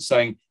sorts of comments,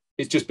 saying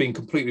it's just been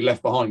completely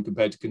left behind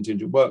compared to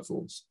contingent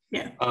workforce.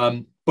 Yeah.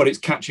 But it's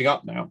catching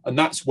up now. And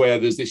that's where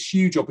there's this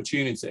huge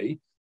opportunity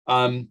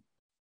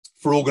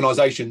for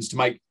organizations to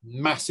make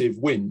massive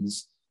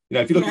wins.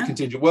 If you look at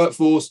contingent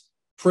workforce,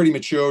 pretty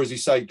mature, as you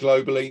say,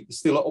 globally.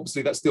 Still,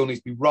 obviously, that still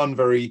needs to be run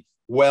very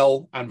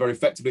well and very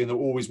effectively. And there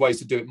are always ways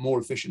to do it more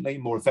efficiently,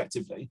 more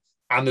effectively.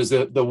 And there's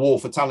the war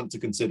for talent to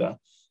consider.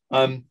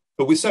 But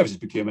with services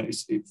procurement,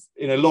 it's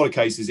in a lot of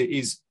cases, it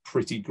is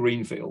pretty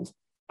greenfield.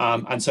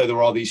 And so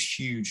there are these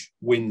huge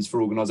wins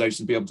for organizations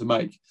to be able to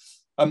make.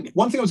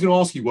 One thing I was going to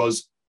ask you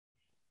was,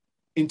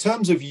 in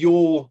terms of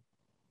your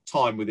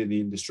time within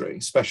the industry,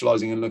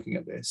 specializing and looking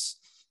at this,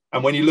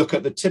 and when you look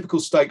at the typical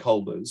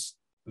stakeholders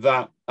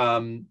that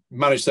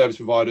managed service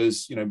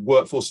providers,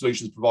 workforce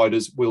solutions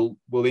providers will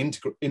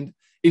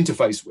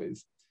interface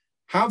with,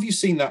 how have you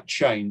seen that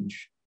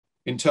change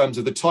in terms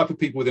of the type of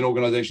people within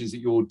organizations that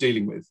you're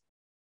dealing with?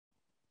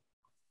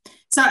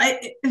 So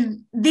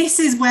this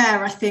is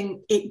where I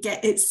think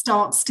it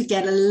starts to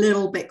get a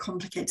little bit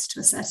complicated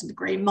to a certain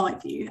degree, in my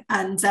view.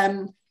 And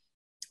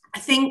I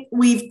think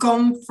we've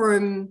gone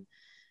from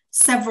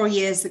several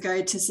years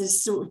ago to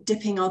sort of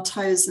dipping our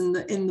toes in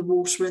the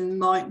water in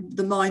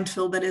the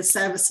minefield that is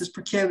services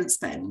procurement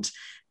spend,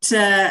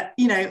 to,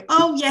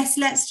 oh yes,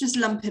 let's just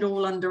lump it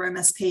all under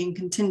MSP and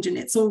contingent,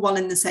 it's all one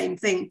and the same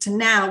thing, to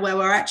now where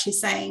we're actually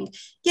saying,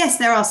 yes,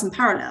 there are some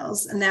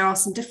parallels and there are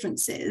some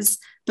differences,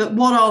 but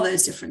what are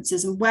those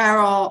differences, and where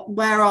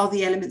are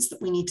the elements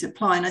that we need to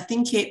apply? And I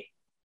think it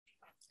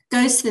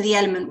goes to the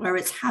element where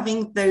it's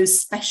having those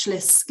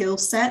specialist skill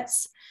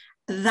sets.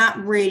 That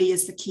really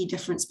is the key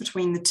difference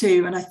between the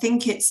two. And I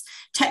think it's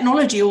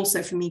technology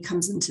also for me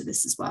comes into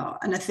this as well.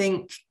 And I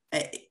think,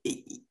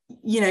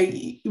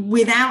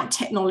 without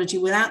technology,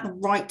 without the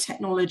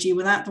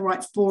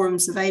right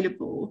forums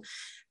available,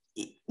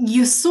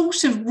 you're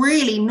sort of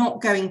really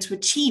not going to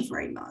achieve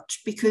very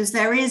much, because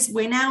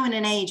we're now in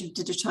an age of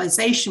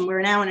digitization,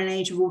 we're now in an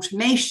age of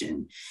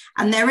automation,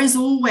 and there is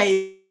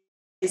always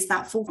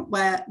that forefront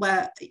where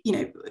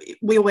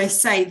we always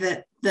say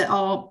that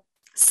our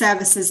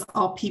services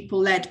are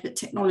people-led but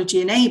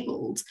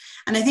technology-enabled,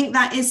 and I think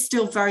that is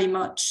still very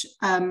much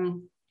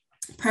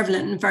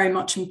prevalent and very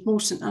much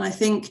important. And I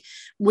think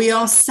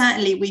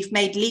we've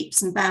made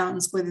leaps and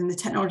bounds within the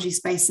technology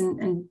space,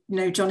 and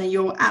Johnny,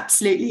 you'll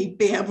absolutely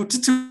be able to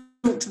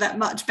talk to that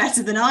much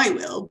better than I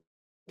will.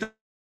 But,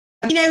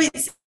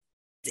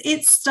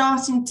 it's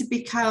starting to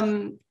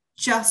become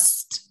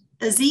just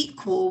as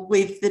equal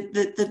with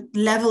the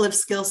level of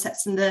skill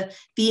sets and the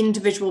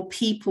individual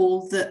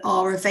people that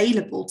are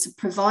available to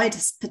provide a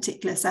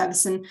particular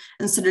service, and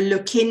sort of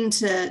look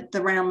into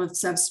the realm of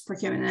service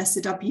procurement and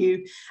SOW,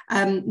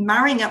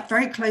 marrying up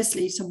very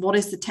closely to what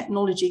is the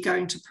technology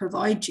going to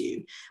provide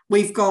you.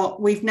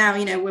 We're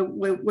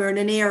in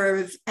an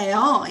era of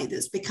AI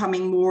that's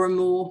becoming more and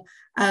more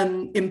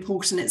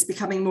important. It's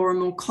becoming more and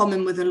more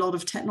common with a lot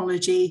of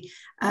technology.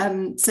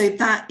 So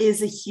that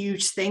is a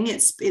huge thing.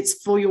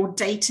 It's for your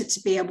data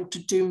to be able to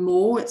do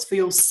more. It's for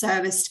your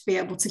service to be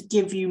able to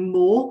give you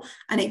more.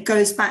 And it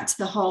goes back to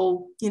the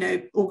whole,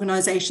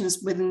 organizations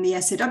within the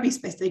SOW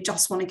space, they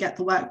just want to get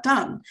the work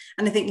done.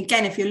 And I think,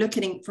 again, if you're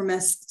looking from a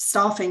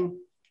staffing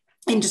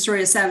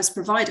industry or service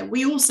provider,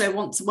 we also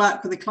want to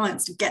work with the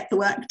clients to get the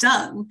work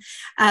done,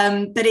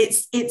 but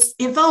it's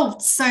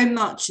evolved so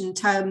much in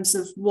terms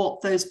of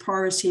what those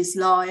priorities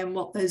lie and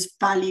what those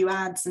value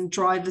adds and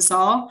drivers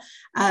are,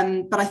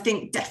 but I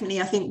think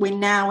we're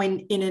now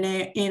in an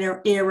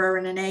era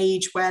and an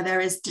age where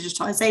there is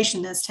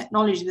digitization, there's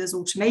technology, there's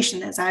automation,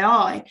 there's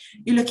AI.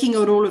 You're looking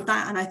at all of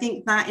that, and I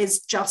think that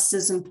is just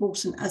as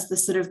important as the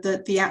sort of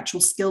the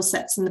actual skill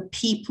sets and the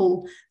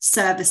people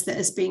service that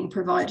is being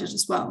provided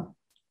as well.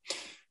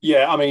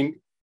 Yeah, I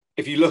mean,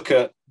 if you look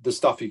at the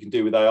stuff you can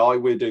do with AI,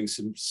 we're doing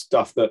some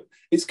stuff that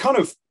it's kind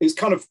of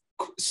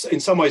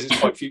in some ways it's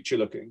quite future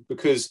looking,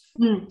 because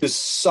there's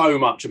so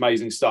much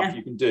amazing stuff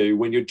you can do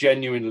when you're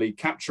genuinely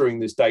capturing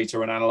this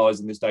data and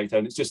analyzing this data,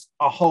 and it's just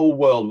a whole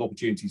world of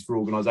opportunities for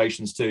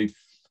organizations to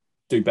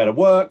do better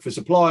work, for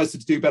suppliers to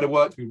do better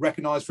work, to be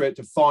recognized for it,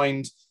 to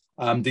find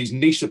these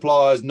niche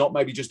suppliers, not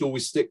maybe just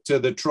always stick to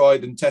the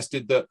tried and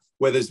tested, that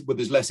where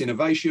there's less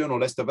innovation or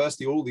less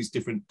diversity, all these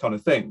different kind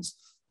of things.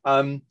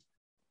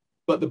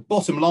 But the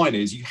bottom line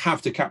is you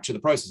have to capture the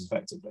process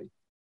effectively.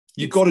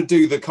 You've got to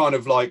do the kind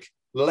of like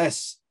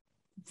less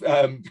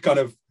kind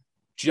of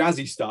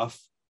jazzy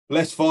stuff,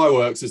 less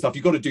fireworks and stuff.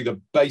 You've got to do the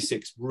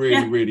basics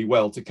really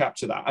well to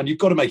capture that, and you've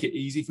got to make it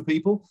easy for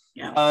people.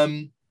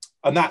 And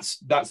that's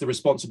the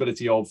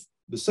responsibility of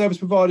the service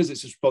providers.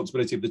 It's the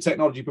responsibility of the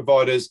technology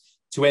providers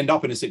to end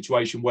up in a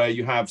situation where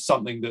you have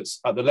something that's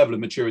at the level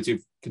of maturity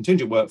of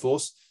contingent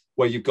workforce,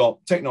 where you've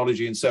got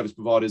technology and service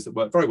providers that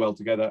work very well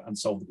together and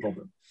solve the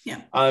problem.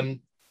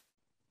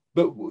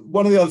 But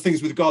one of the other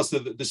things with regards to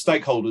the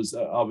stakeholders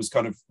that I was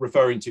kind of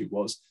referring to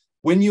was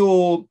when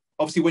you're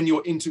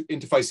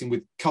interfacing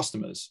with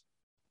customers.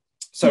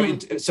 So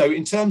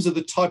in terms of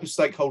the type of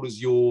stakeholders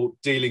you're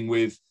dealing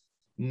with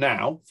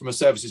now from a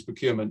services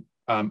procurement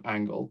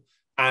angle,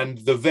 and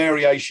the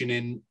variation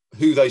in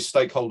who those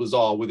stakeholders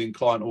are within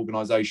client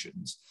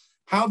organizations,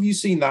 how have you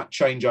seen that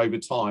change over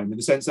time, in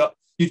the sense that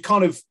you'd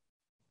kind of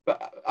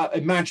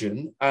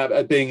imagine,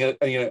 being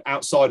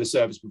outside a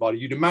service provider,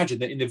 you'd imagine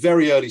that in the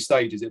very early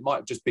stages it might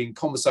have just been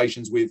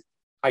conversations with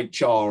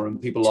HR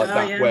and people like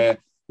that,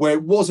 where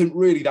it wasn't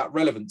really that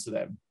relevant to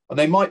them, and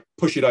they might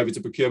push it over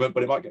to procurement,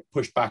 but it might get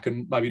pushed back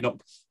and maybe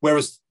not.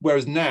 Whereas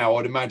now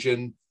I'd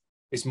imagine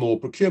it's more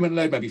procurement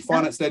led, maybe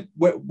finance led.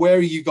 Where are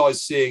you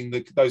guys seeing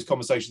those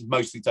conversations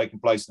mostly taking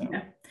place now?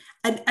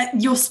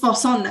 And you're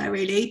spot on there,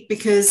 really,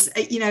 because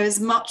as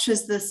much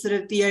as the sort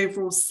of the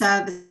overall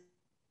service,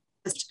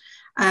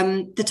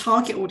 the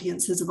target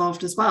audience has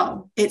evolved as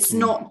well. It's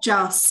not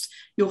just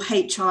your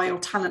HR, your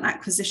talent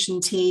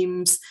acquisition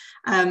teams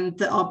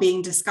that are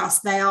being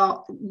discussed. They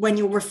are, when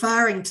you're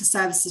referring to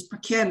services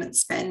procurement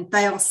spend,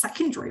 they are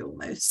secondary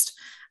almost.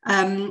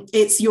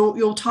 It's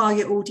your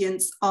target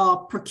audience are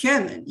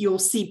procurement, your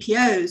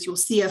CPOs, your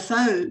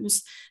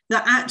CFOs,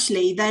 that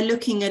actually they're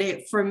looking at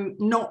it from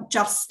not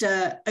just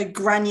a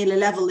granular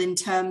level in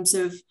terms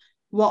of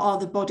what are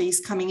the bodies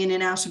coming in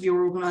and out of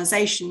your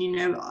organization? You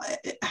know,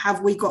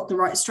 have we got the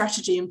right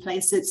strategy in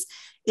place?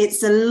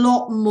 It's a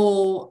lot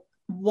more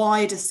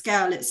wider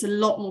scale. It's a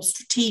lot more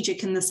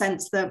strategic in the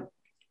sense that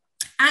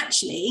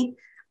actually,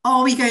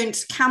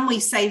 can we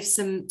save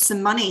some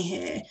money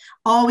here?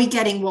 Are we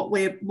getting what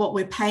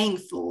we're paying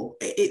for?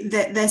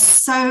 There's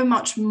so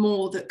much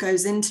more that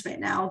goes into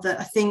it now that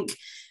I think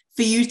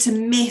for you to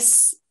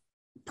miss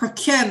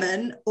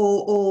procurement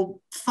or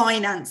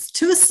finance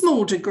to a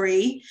small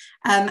degree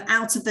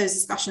out of those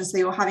discussions that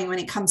you're having when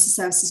it comes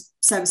to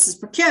services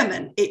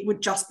procurement, it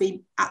would just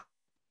be,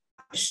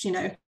 you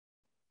know,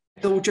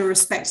 with all due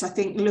respect, I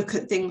think look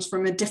at things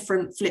from a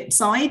different flip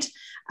side.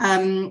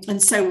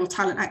 And so will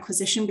talent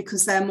acquisition,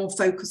 because they're more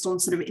focused on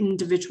sort of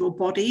individual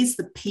bodies,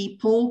 the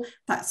people,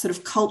 that sort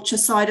of culture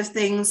side of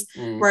things.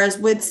 Whereas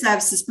with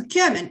services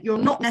procurement, you're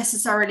not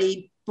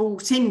necessarily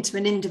brought into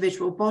an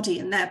individual body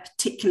and their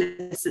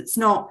particulars. It's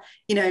not,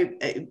 you know,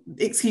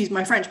 excuse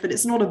my French, but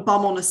it's not a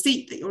bum on a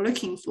seat that you're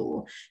looking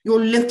for.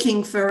 You're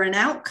looking for an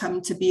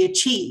outcome to be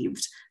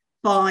achieved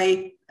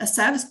by a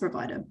service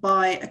provider,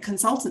 by a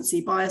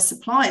consultancy, by a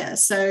supplier.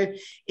 So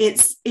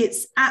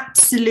it's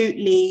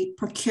absolutely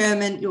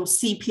procurement, your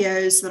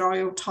CPOs that are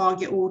your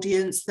target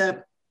audience,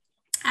 that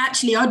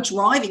actually are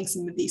driving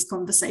some of these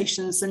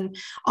conversations and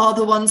are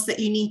the ones that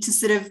you need to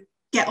sort of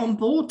get on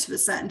board to a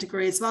certain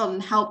degree as well,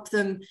 and help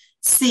them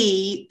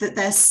see that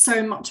there's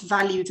so much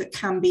value that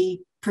can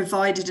be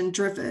provided and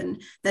driven.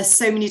 There's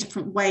so many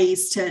different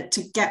ways to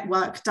get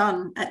work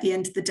done at the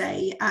end of the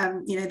day.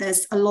 You know,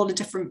 there's a lot of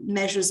different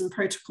measures and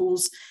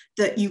protocols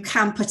that you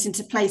can put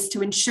into place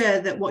to ensure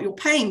that what you're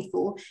paying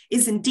for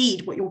is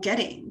indeed what you're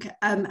getting.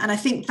 And I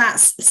think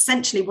that's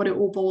essentially what it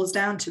all boils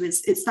down to,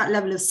 is it's that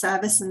level of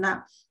service and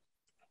that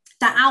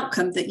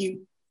outcome that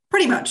you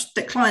pretty much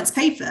that clients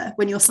pay for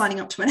when you're signing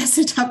up to an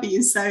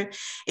SOW. So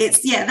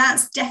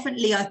that's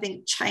definitely, I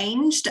think,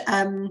 changed.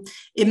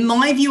 In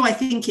my view, I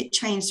think it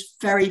changed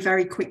very,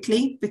 very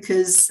quickly,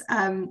 because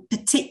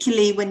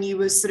particularly when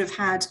you sort of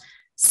had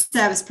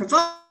service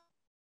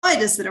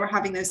providers that are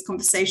having those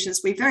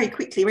conversations, we very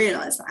quickly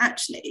realized that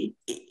actually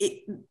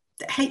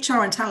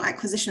HR and talent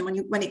acquisition,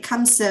 when it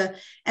comes to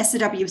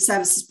SOW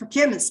services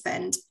procurement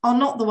spend, are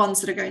not the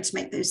ones that are going to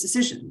make those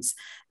decisions.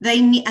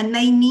 They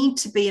need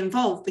to be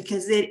involved,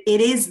 because it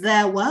is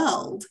their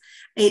world.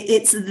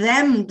 It's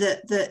them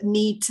that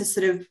need to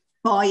sort of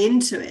buy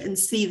into it and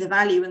see the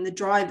value and the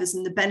drivers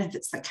and the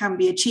benefits that can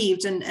be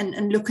achieved,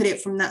 and look at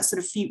it from that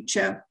sort of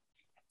future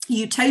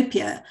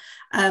utopia.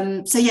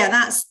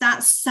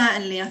 That's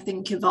certainly, I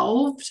think,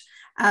 evolved.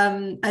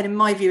 And in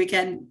my view,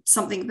 again,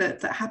 something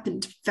that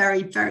happened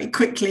very, very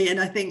quickly, and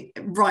I think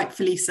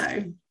rightfully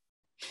so.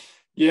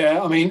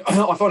 Yeah, I mean,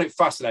 I find it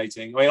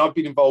fascinating. I mean, I've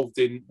been involved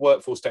in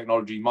workforce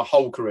technology my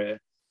whole career.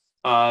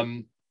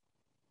 And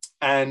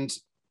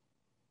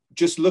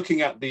just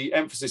looking at the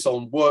emphasis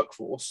on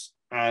workforce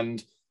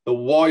and the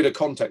wider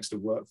context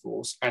of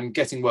workforce and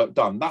getting work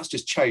done, that's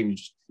just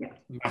changed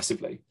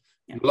massively.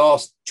 Yeah. In the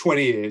last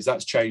 20 years,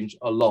 that's changed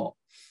a lot.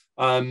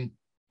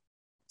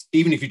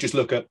 Even if you just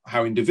look at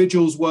how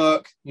individuals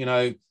work, you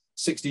know,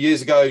 60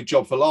 years ago,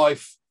 job for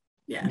life.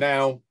 Yeah.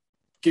 Now,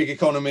 gig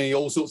economy,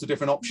 all sorts of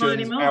different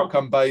options,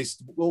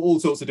 outcome-based, all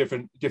sorts of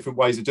different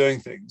ways of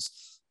doing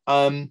things.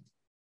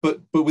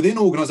 But within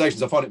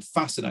organizations, I find it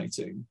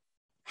fascinating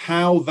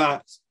how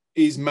that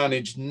is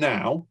managed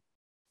now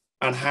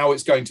and how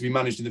it's going to be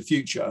managed in the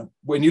future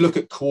when you look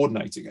at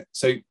coordinating it.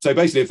 So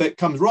basically, if it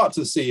comes right up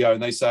to the CEO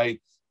and they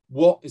say,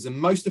 what is the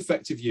most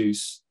effective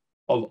use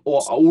of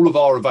all of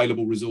our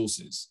available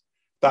resources?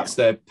 That's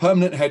their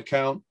permanent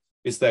headcount,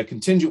 it's their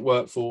contingent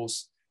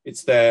workforce,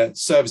 it's their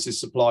services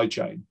supply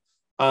chain.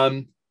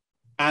 And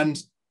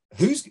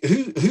who's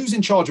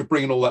in charge of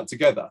bringing all that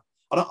together?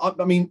 And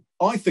I mean,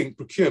 I think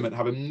procurement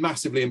have a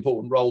massively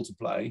important role to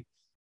play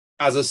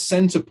as a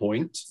center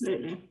point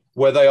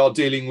where they are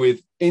dealing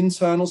with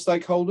internal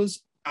stakeholders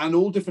and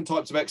all different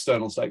types of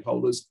external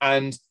stakeholders.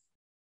 And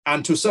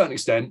to a certain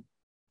extent,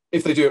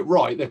 if they do it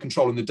right, they're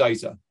controlling the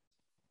data.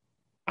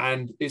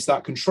 And it's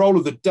that control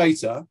of the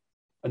data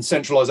and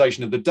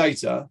centralization of the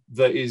data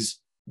that is,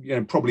 you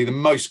know, probably the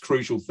most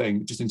crucial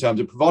thing, just in terms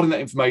of providing that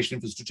information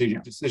for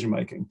strategic decision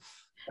making.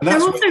 And they're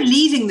also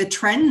leading the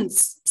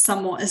trends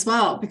somewhat as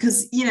well,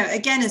 because, you know,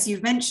 again, as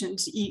you've mentioned,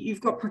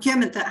 you've got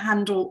procurement that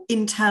handle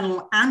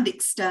internal and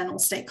external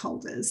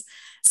stakeholders.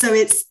 So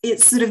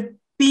it's sort of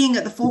being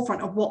at the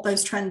forefront of what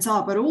those trends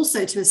are, but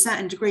also to a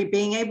certain degree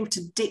being able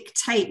to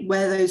dictate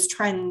where those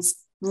trends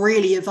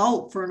really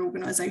evolve for an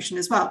organization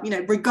as well, you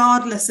know,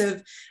 regardless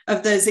of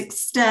those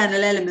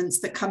external elements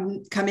that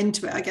come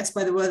into it, I guess,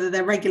 whether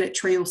they're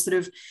regulatory or sort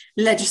of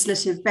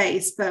legislative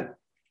based. But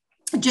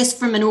just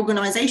from an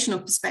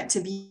organizational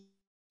perspective,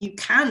 you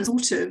can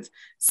sort of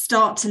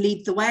start to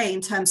lead the way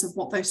in terms of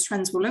what those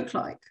trends will look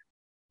like.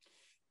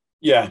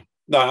 Yeah,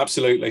 no,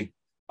 absolutely.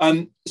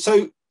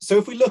 So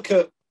if we look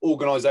at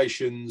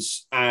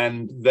organizations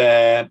and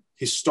their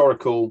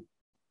historical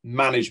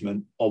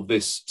management of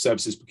this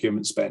services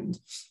procurement spend,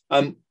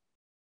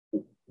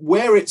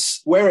 where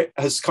it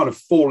has kind of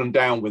fallen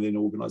down within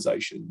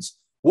organizations,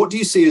 What do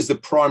you see as the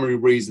primary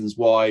reasons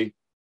why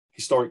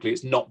historically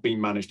it's not been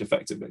managed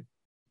effectively?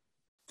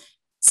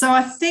 So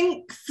I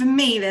think for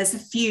me, there's a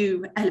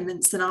few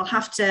elements, and I'll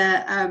have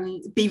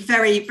to be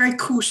very, very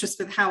cautious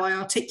with how I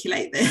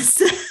articulate this.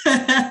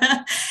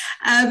 But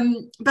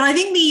I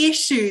think the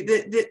issue,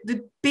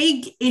 the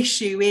big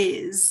issue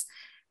is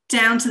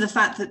down to the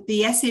fact that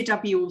the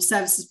SAW, or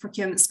services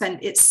procurement spend,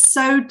 it's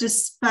so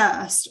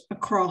dispersed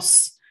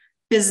across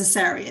business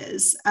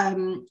areas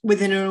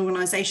within an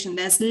organization.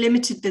 There's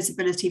limited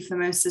visibility for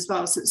most as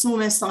well. So it's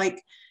almost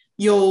like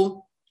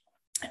you'll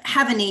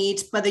have a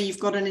need, whether you've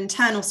got an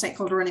internal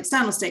stakeholder or an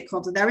external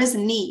stakeholder, there is a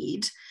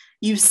need.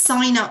 You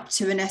sign up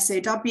to an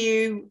SAW,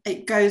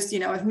 it goes,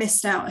 I've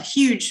missed out a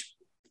huge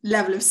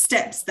level of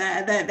steps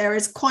there. There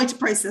is quite a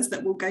process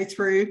that we'll go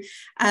through.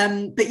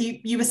 But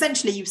you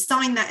essentially, you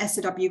sign that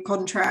SAW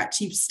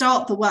contract, you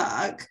start the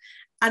work,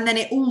 and then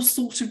it all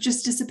sort of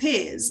just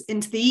disappears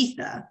into the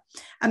ether.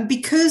 And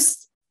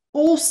because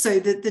also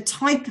the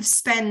type of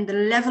spend, the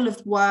level of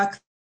work,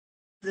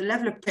 the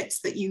level of picks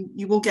that you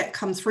will get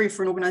come through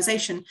for an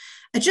organization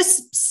are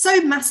just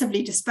so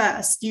massively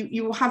dispersed.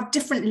 You will have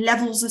different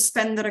levels of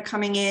spend that are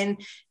coming in,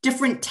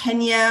 different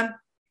tenure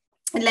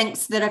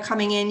lengths that are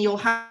coming in. You'll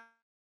have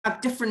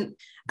different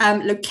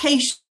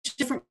locations,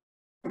 different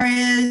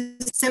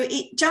areas. So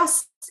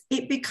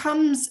it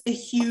becomes a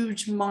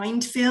huge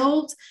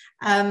minefield.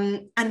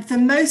 And for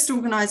most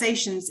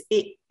organizations,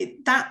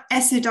 that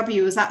SAW,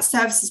 is that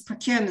services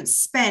procurement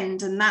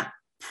spend, and that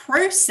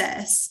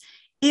process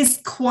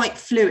is quite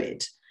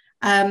fluid.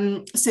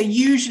 So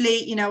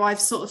usually, I've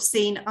sort of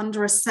seen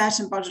under a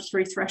certain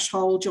budgetary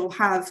threshold, you'll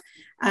have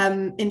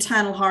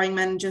internal hiring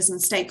managers and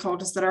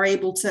stakeholders that are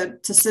able to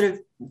sort of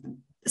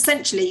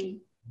essentially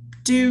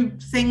do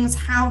things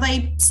how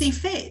they see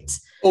fit.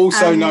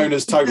 Also known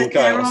as total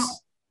chaos.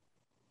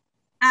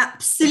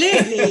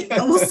 Absolutely.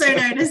 Also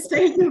known as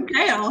total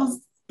chaos.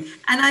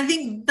 And I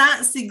think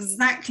that's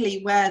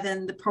exactly where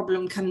then the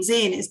problem comes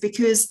in, is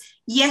because,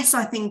 yes,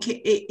 I think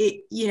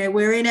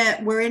we're in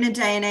a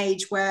day and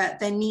age where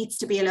there needs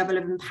to be a level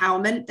of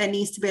empowerment. There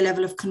needs to be a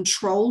level of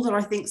control that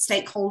I think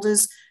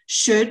stakeholders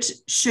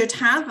should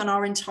have and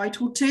are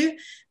entitled to.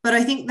 But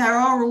I think there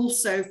are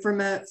also,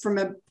 from a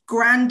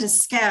grander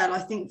scale, I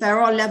think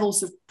there are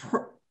levels of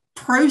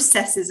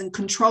processes and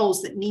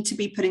controls that need to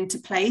be put into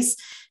place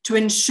to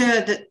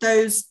ensure that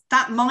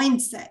that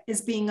mindset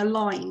is being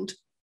aligned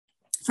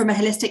from a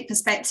holistic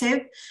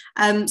perspective.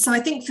 So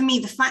I think for me,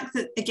 the fact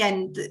that,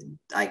 again,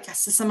 I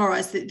guess to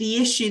summarize, that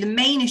the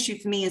main issue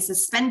for me is the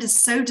spend is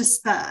so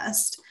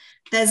dispersed,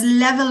 there's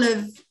level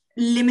of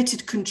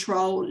limited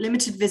control,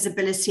 limited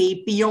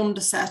visibility beyond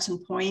a certain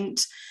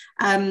point,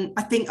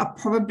 I think are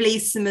probably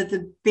some of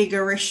the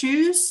bigger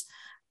issues.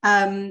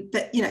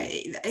 But,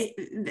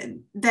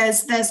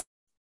 there's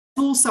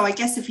also, I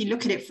guess, if you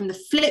look at it from the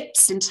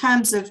flips in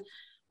terms of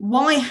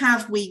why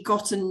has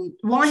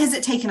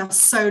it taken us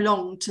so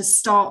long to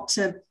start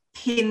to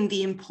pin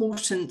the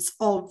importance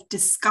of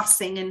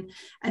discussing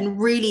and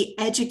really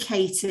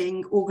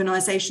educating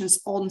organizations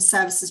on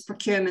services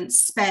procurement,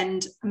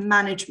 spend,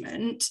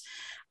 management,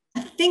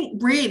 I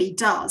think really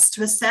does,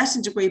 to a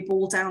certain degree,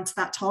 boil down to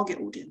that target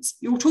audience.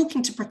 You're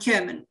talking to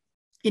procurement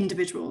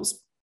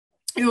individuals,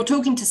 you're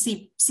talking to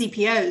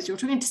CPOs, you're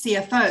talking to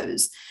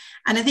CFOs.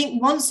 And I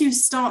think once you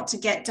start to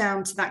get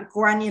down to that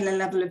granular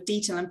level of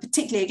detail, and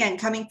particularly, again,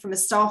 coming from a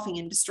staffing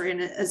industry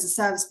and as a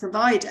service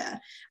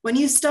provider, when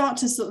you start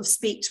to sort of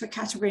speak to a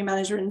category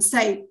manager and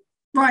say,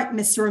 right,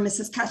 Mr. or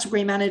Mrs.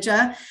 Category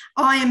Manager,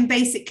 I am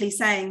basically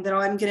saying that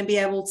I'm going to be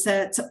able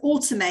to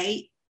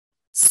automate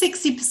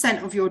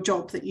 60% of your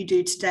job that you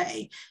do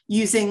today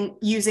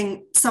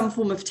using some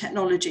form of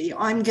technology.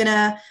 I'm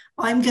gonna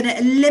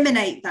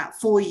eliminate that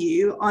for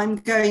you. I'm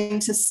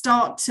going to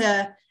start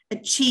to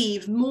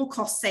achieve more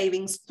cost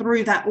savings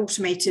through that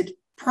automated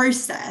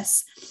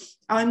process.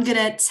 I'm going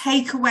to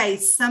take away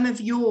some of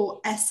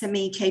your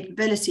SME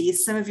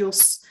capabilities, some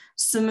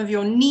of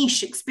your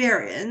niche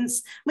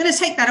experience. I'm going to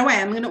take that away.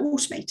 I'm going to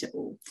automate it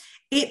all.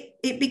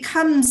 It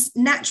becomes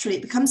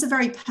a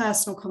very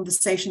personal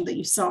conversation that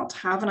you start to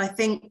have. And I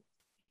think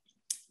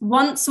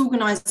once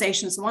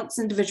organizations, once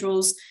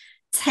individuals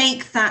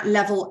take that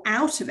level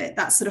out of it,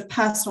 that sort of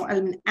personal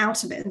element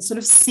out of it, and sort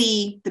of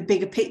see the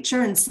bigger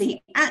picture and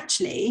see,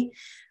 actually,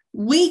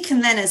 we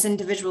can then as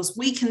individuals,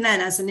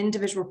 as an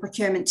individual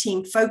procurement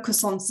team,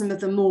 focus on some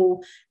of the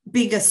more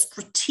bigger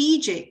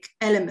strategic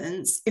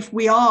elements. If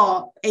we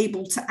are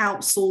able to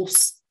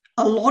outsource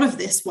a lot of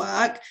this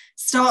work,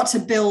 start to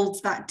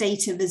build that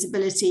data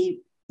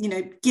visibility,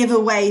 give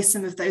away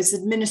some of those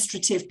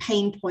administrative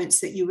pain points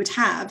that you would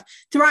have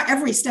throughout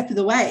every step of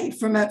the way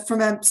from a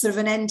sort of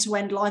an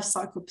end-to-end life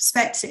cycle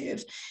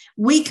perspective.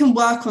 We can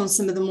work on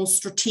some of the more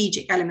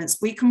strategic elements.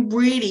 We can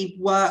really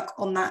work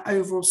on that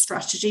overall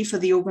strategy for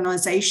the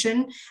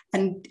organization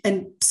and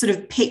sort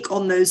of pick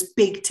on those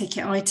big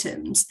ticket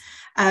items.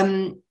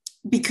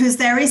 Because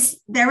there is,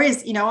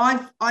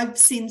 I've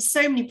seen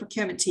so many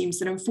procurement teams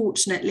that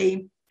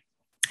unfortunately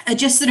are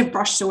just sort of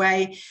brushed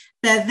away.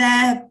 they're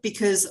there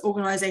because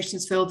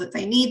organizations feel that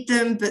they need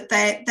them, but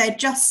they're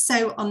just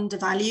so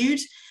undervalued.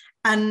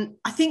 And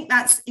I think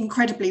that's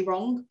incredibly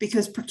wrong,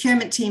 because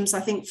procurement teams,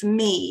 I think for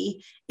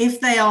me, if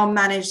they are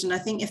managed, and I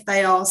think if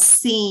they are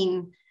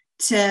seen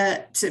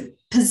to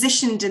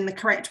positioned in the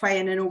correct way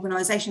in an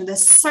organization,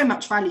 there's so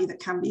much value that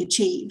can be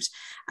achieved.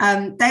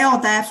 They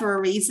are there for a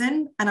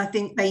reason, and I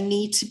think they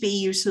need to be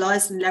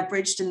utilized and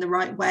leveraged in the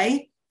right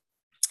way.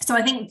 So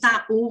I think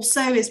that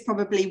also is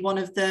probably one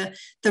of the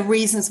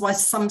reasons why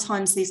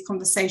sometimes these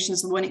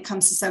conversations, when it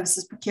comes to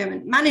services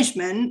procurement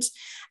management,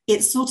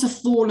 it's sort of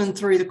fallen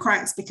through the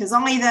cracks, because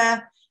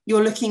either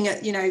you're looking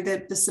at, you know,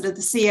 the sort of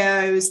the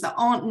CEOs that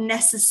aren't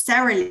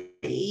necessarily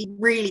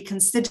really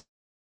considered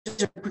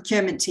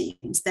procurement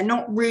teams. They're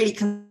not really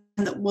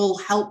that will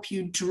help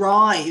you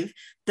drive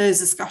those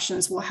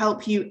discussions, will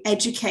help you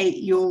educate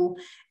your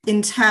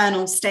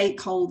internal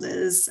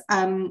stakeholders,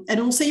 and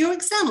also your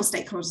external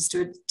stakeholders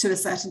to a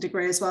certain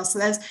degree as well. So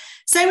there's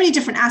so many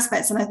different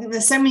aspects, and I think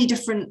there's so many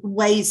different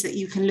ways that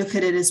you can look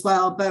at it as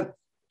well. But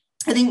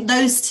I think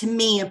those to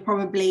me are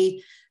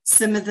probably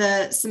some of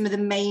the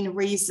main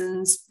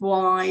reasons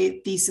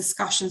why these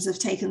discussions have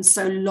taken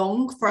so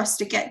long for us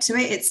to get to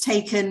it. It's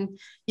taken,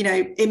 you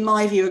know, in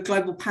my view, a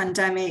global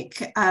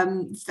pandemic,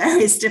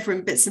 various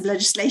different bits of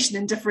legislation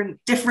in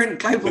different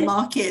global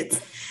markets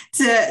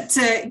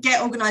to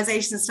get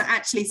organizations to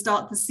actually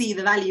start to see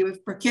the value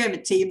of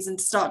procurement teams and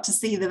to start to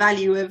see the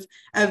value of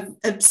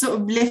sort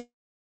of lift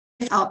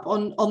up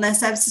on their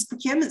services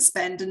procurement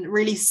spend and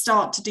really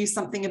start to do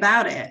something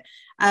about it.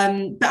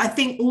 But I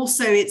think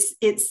also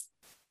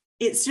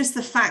it's just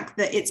the fact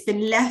that it's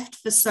been left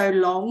for so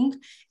long,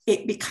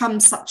 it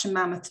becomes such a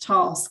mammoth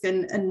task.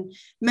 And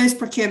most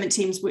procurement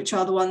teams, which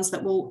are the ones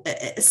that will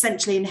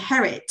essentially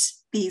inherit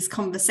these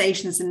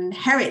conversations and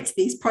inherit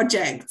these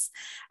projects,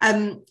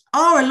 are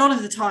a lot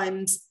of the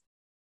times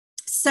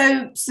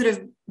so sort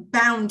of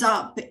bound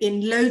up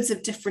in loads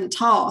of different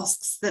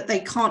tasks that they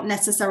can't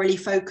necessarily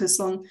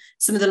focus on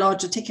some of the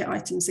larger ticket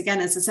items,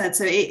 again, as I said.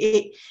 So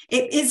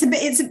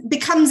it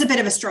becomes a bit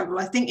of a struggle.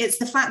 I think it's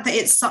the fact that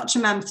it's such a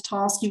mammoth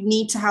task. You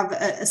need to have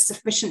a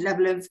sufficient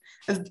level of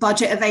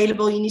budget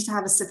available. You need to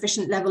have a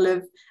sufficient level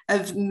of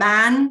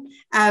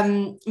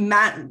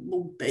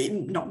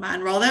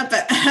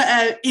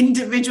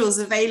individuals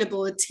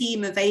available, a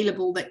team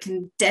available that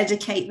can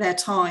dedicate their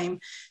time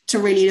to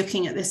really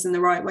looking at this in the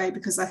right way.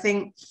 Because I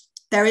think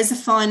there is a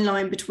fine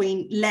line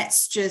between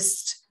let's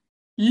just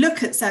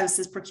look at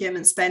services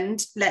procurement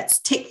spend, let's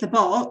tick the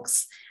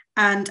box,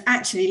 and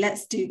actually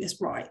let's do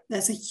this right.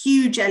 There's a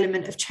huge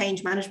element of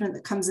change management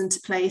that comes into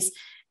place,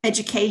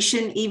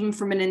 education, even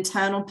from an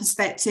internal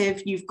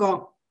perspective. You've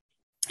got,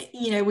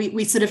 you know,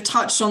 we sort of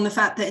touched on the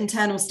fact that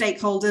internal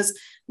stakeholders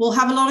will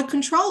have a lot of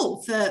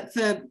control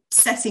for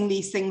setting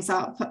these things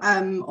up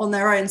on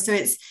their own. So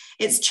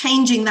it's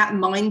changing that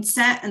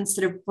mindset and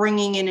sort of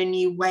bringing in a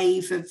new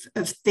wave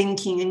of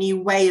thinking, a new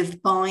way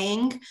of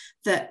buying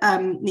that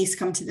needs to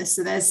come to this.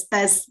 So there's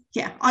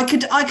I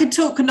could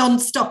talk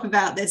non-stop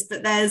about this,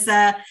 but there's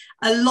a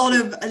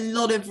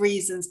lot of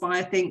reasons why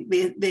I think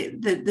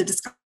the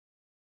discussion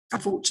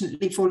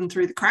unfortunately fallen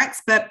through the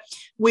cracks, but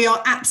we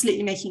are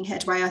absolutely making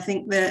headway. I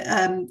think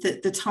that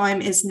the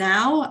time is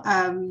now.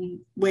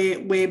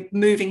 We're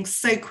moving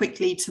so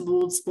quickly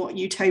towards what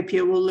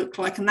utopia will look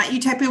like, and that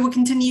utopia will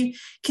continue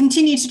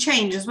to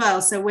change as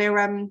well. So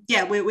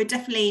we've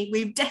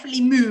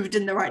definitely moved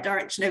in the right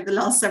direction over the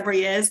last several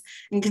years,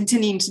 and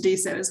continuing to do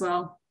so as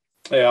well.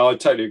 Yeah, I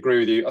totally agree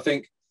with you. I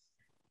think,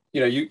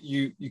 you know,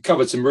 you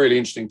covered some really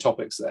interesting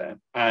topics there,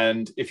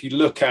 and if you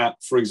look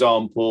at, for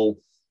example,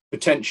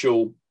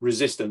 potential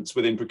resistance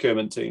within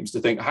procurement teams to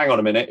think, hang on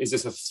a minute, is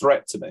this a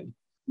threat to me?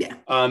 Yeah.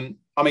 I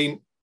mean,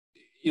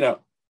 you know,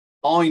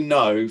 I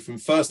know from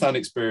firsthand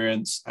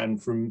experience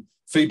and from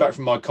feedback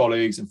from my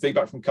colleagues and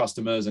feedback from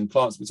customers and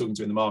clients we're talking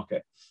to in the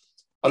market,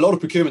 a lot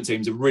of procurement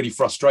teams are really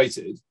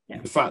frustrated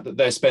with the fact that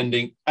they're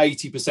spending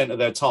 80% of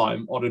their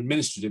time on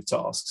administrative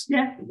tasks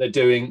that they're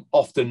doing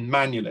often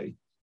manually.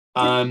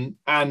 And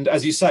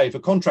as you say, if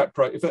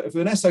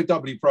an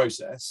SOW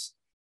process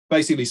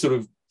basically sort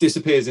of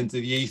disappears into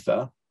the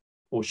ether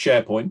or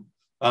SharePoint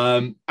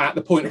at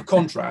the point of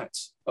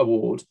contract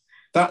award,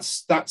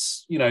 that's not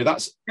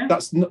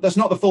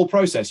the full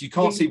process. You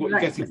can't see what you're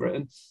getting for it.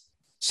 And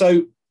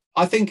so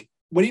I think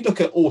when you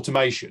look at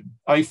automation,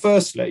 I mean,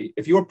 firstly,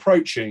 if you're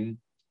approaching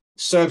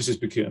services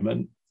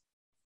procurement,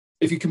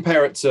 if you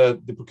compare it to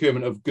the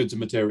procurement of goods and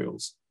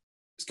materials,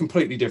 it's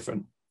completely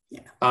different.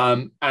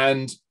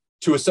 And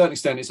to a certain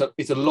extent,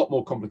 it's a lot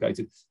more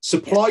complicated.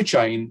 Supply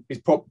chain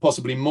is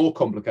possibly more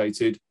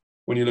complicated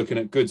when you're looking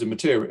at goods and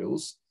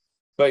materials.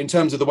 But in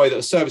terms of the way that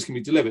a service can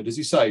be delivered, as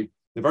you say,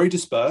 they're very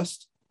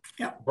dispersed,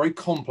 very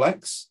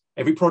complex.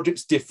 Every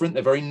project's different.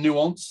 They're very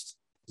nuanced.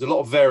 There's a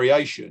lot of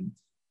variation.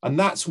 And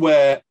that's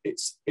where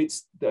it's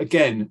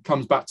again,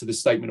 comes back to the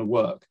statement of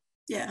work.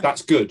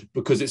 That's good,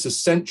 because it's a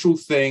central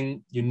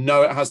thing. You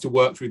know, it has to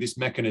work through this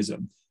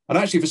mechanism. And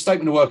actually, if a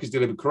statement of work is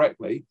delivered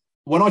correctly,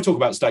 when I talk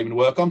about statement of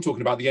work, I'm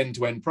talking about the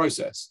end-to-end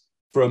process,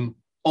 from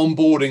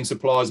onboarding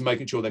suppliers and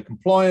making sure they're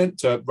compliant,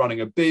 to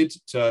running a bid,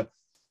 to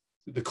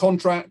the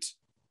contract,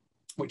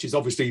 which is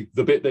obviously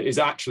the bit that is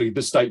actually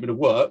the statement of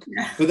work,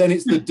 but then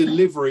it's the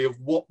delivery of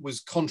what was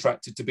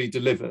contracted to be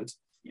delivered,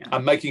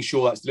 and making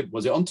sure that's delivered.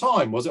 Was it on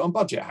time? Was it on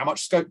budget? How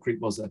much scope creep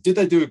was there? Did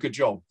they do a good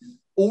job?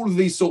 All of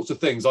these sorts of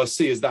things I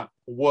see as that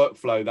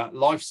workflow, that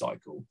life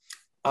cycle.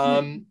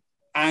 And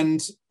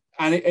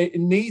it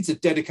needs a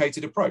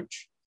dedicated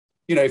approach.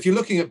 You know, if you're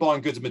looking at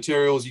buying goods and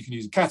materials, you can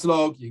use a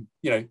catalog. You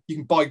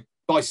can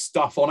buy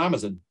stuff on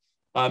Amazon.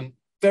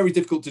 Very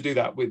difficult to do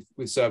that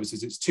with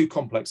services. It's too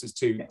complex. It's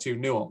too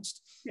nuanced.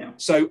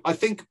 So I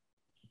think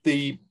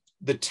the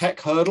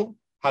tech hurdle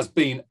has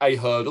been a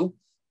hurdle,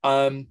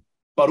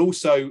 but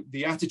also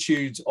the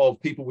attitudes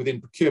of people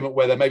within procurement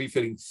where they're maybe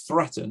feeling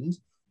threatened.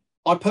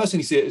 I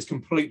personally see it as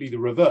completely the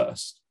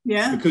reverse.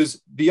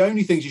 Because the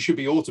only things you should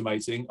be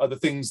automating are the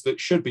things that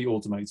should be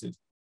automated,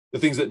 the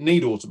things that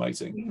need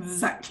automating.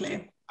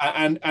 Exactly.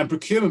 And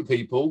procurement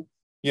people,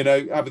 you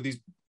know, have these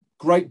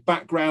great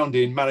background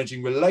in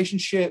managing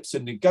relationships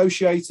and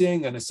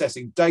negotiating and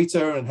assessing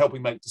data and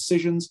helping make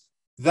decisions.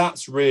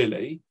 That's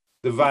really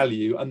the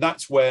value, and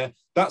that's where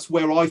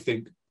I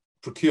think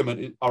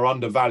procurement are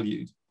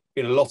undervalued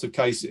in a lot of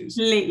cases.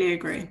 Completely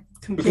agree.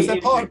 Because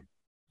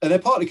they're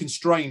partly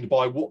constrained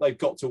by what they've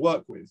got to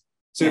work with.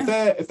 So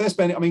if they're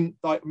spending, I mean,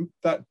 like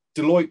that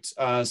Deloitte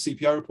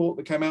CPO report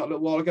that came out a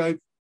little while ago,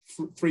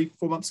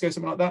 3-4 months ago,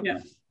 something like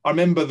that. I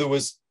remember it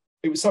was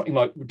something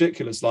like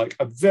ridiculous, like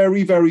a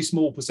very, very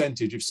small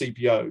percentage of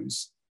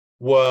CPOs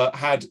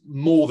had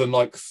more than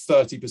like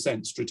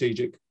 30%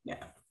 strategic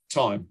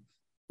time.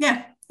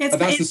 It's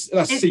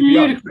CPO.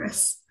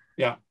 Ludicrous.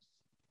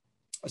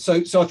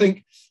 So I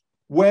think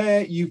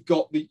where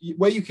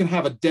where you can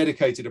have a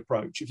dedicated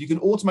approach, if you can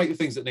automate the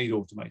things that need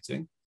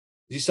automating,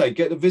 as you say,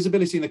 get the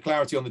visibility and the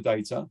clarity on the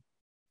data,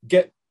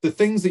 get the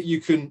things that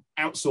you can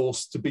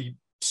outsource to be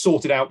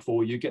sorted out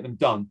for you, get them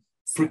done.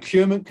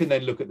 Procurement can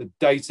then look at the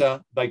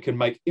data, they can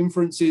make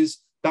inferences.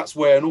 That's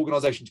where an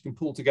organization can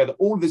pull together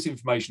all of this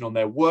information on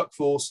their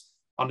workforce,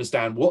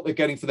 understand what they're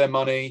getting for their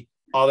money.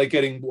 Are they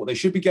getting what they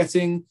should be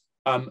getting?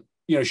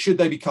 Should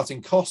they be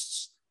cutting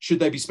costs? Should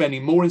they be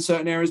spending more in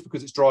certain areas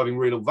because it's driving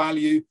real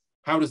value?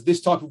 How does this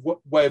type of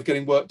way of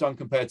getting work done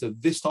compare to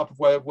this type of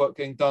way of work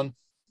getting done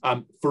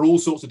for all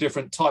sorts of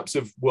different types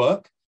of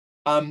work?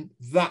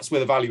 That's where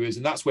the value is,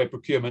 and that's where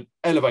procurement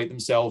elevate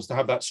themselves to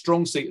have that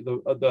strong seat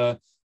at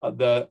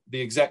the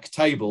exec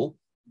table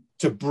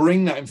to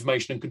bring that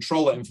information and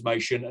control that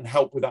information and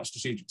help with that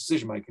strategic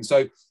decision making.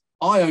 So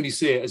I only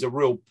see it as a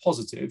real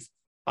positive,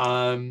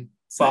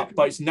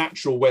 but it's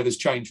natural where there's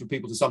change for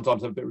people to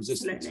sometimes have a bit of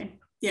resistance. Absolutely.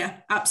 Yeah,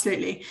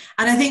 absolutely.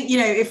 And I think,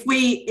 if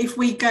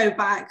we go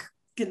back,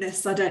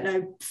 goodness, I don't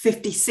know,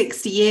 50,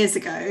 60 years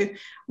ago,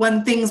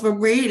 when things were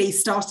really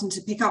starting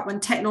to pick up, when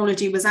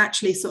technology was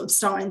actually sort of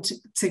starting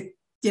to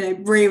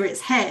rear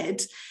its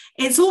head,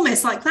 it's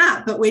almost like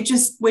that, but we're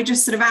just sort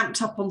of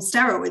amped up on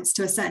steroids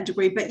to a certain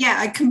degree. But yeah,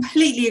 I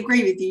completely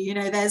agree with you.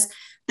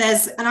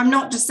 There's, and I'm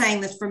not just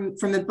saying this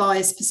from a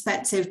biased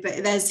perspective,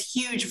 but there's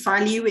huge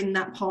value in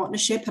that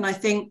partnership. And I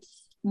think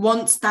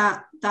once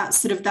that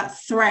sort of that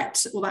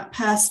threat or that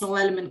personal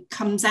element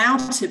comes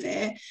out of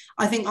it,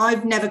 I think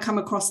I've never come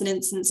across an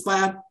instance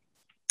where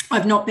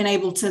I've not been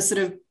able to sort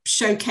of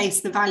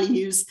showcase the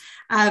values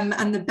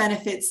and the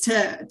benefits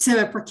to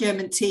a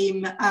procurement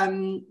team.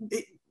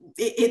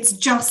 It's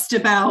just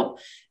about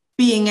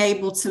being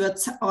able to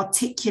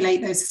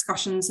articulate those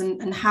discussions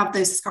and have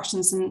those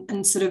discussions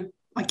and sort of,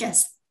 I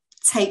guess,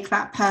 take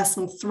that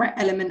personal threat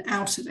element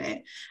out of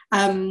it.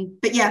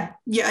 But yeah,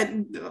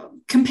 I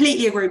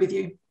completely agree with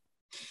you.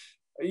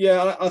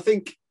 Yeah, I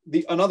think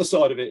another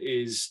side of it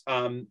is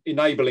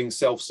enabling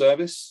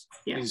self-service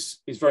is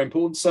very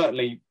important.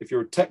 Certainly, if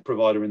you're a tech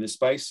provider in this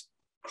space,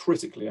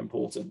 critically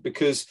important,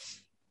 because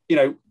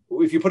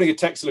if you're putting a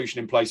tech solution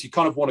in place, you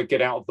kind of want to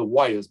get out of the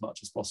way as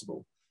much as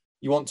possible.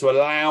 You want to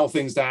allow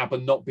things to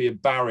happen, not be a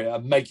barrier,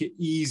 make it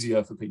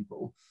easier for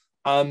people.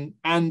 And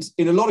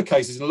in a lot of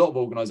cases, in a lot of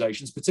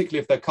organizations,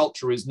 particularly if their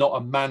culture is not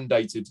a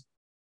mandated,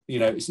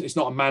 it's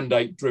not a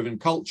mandate-driven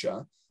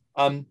culture,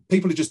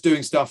 people are just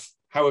doing stuff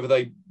however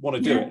they want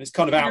to do it. And it's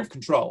kind of out of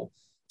control.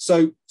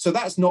 So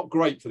that's not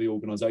great for the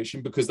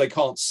organization because they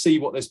can't see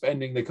what they're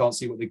spending. They can't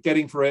see what they're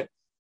getting for it.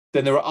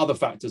 Then there are other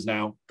factors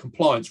now,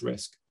 compliance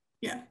risk.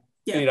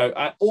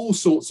 All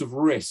sorts of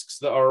risks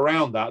that are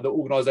around that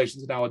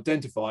organizations are now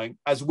identifying,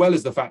 as well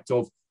as the fact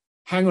of,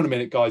 hang on a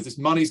minute, guys, this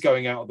money's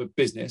going out of the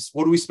business.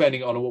 What are we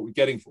spending on and what we're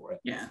getting for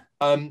it?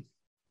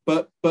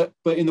 But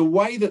in the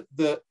way that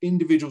the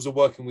individuals are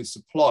working with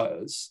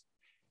suppliers,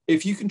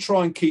 if you can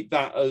try and keep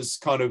that as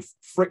kind of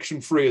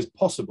friction-free as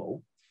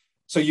possible,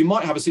 so you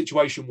might have a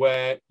situation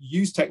where you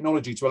use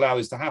technology to allow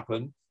this to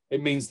happen.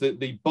 It means that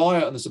the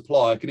buyer and the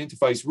supplier can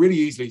interface really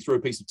easily through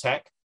a piece of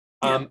tech,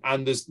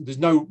 and there's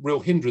no real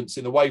hindrance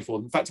in the way for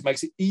them. In fact, it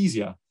makes it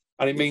easier,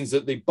 and it means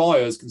that the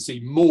buyers can see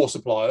more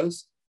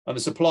suppliers, and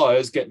the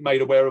suppliers get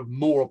made aware of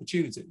more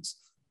opportunities.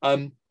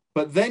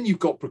 But then you've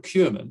got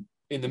procurement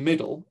in the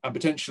middle, and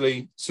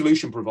potentially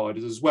solution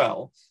providers as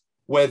well,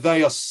 where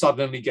they are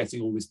suddenly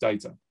getting all this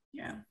data.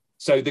 Yeah.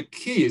 So the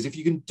key is, if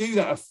you can do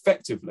that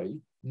effectively,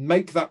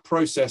 make that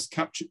process,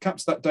 capture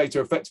that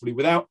data effectively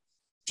without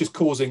just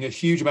causing a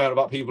huge amount of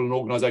upheaval and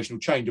organizational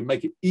change, and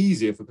make it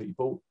easier for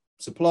people,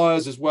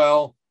 suppliers as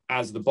well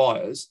as the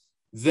buyers,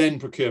 then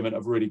procurement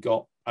have really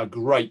got a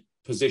great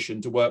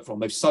position to work from.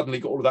 They've suddenly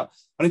got all of that.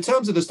 And in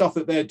terms of the stuff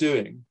that they're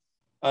doing,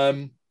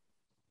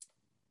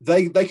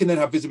 they can then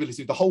have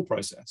visibility of the whole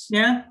process.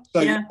 Yeah.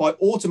 So by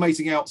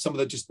automating out some of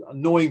the just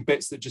annoying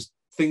bits, that just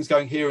things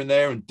going here and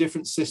there and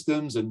different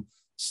systems, and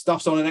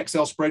stuff's on an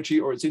Excel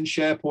spreadsheet, or it's in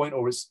SharePoint,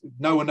 or it's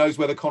no one knows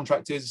where the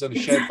contract is, it's in a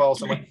shared file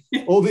somewhere.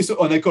 All this,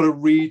 and they've got to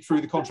read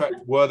through the contract.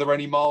 Were there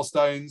any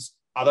milestones?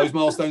 Are those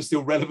milestones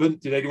still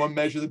relevant? Did anyone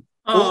measure them?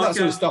 All that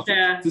sort of stuff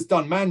that's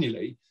done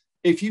manually.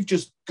 If you've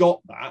just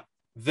got that,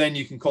 then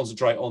you can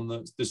concentrate on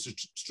the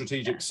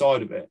strategic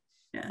side of it.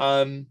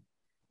 Yeah.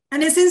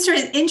 And it's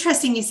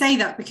interesting you say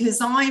that, because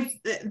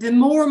the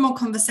more and more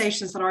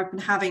conversations that I've been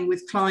having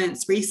with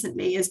clients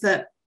recently is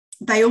that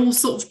they all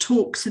sort of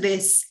talk to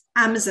this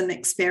Amazon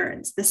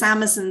experience, this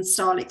Amazon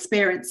style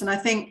experience. And I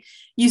think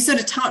you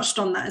sort of touched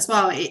on that as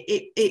well.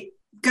 It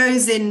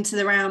goes into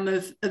the realm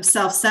of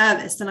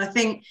self-service. And I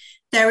think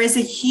there is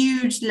a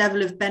huge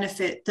level of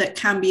benefit that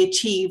can be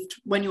achieved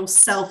when you're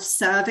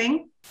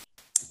self-serving.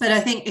 But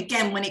I think,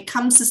 again, when it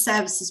comes to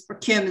services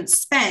procurement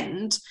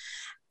spend,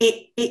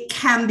 it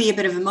can be a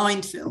bit of a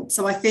minefield.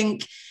 So I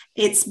think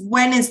it's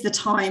when is the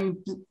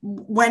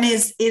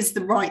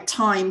right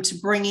time to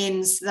bring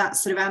in that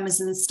sort of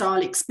Amazon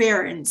style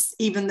experience,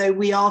 even though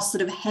we are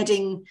sort of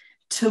heading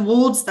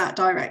towards that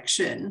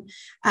direction.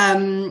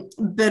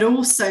 But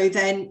also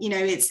then,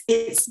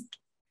 it's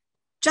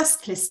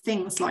just list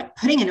things like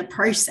putting in a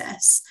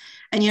process.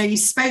 And, you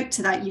spoke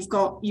to that,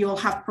 you'll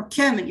have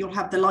procurement, you'll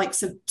have the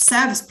likes of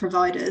service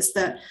providers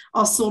that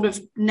are sort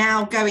of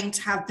now going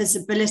to have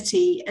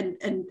visibility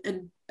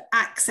and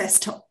access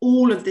to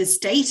all of this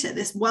data,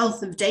 this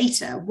wealth of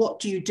data. What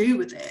do you do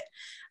with it?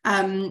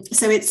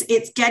 So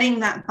it's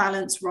getting that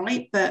balance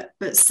right, but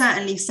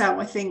certainly so.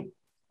 I think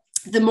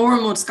the more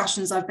and more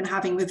discussions I've been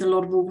having with a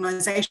lot of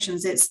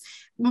organizations, it's,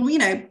 well,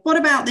 what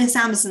about this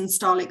Amazon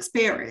style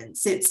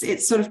experience?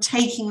 It's sort of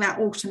taking that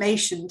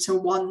automation to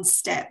one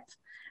step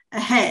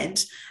ahead.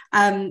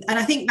 And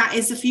I think that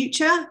is the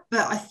future,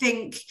 but I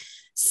think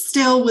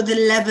still with the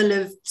level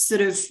of sort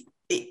of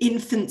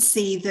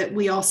infancy that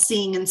we are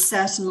seeing in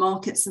certain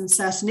markets and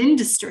certain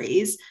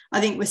industries,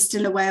 I think we're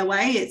still a way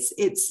away.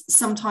 It's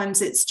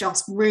sometimes it's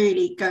just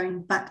really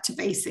going back to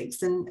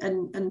basics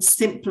and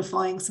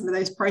simplifying some of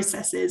those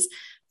processes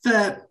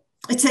to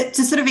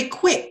sort of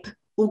equip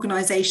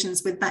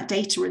organizations with that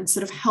data and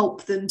sort of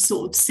help them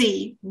sort of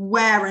see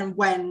where and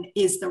when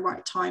is the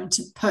right time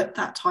to put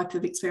that type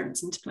of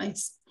experience into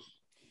place.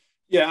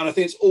 Yeah, and I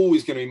think it's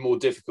always going to be more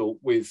difficult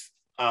with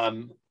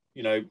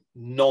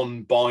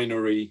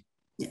non-binary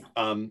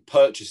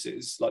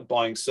purchases, like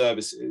buying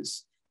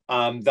services,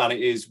 than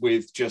it is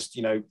with just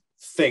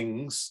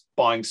things,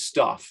 buying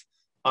stuff.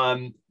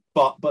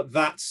 But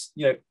that's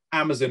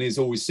Amazon is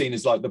always seen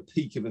as like the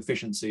peak of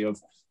efficiency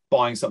of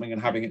buying something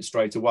and having it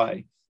straight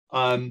away.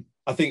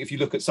 I think if you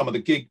look at some of the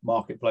gig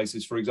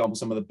marketplaces, for example,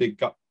 some of the big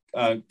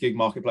gig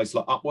marketplaces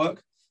like Upwork,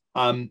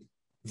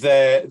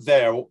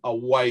 they're a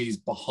ways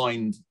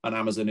behind an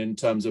Amazon in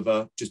terms of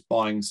just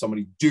buying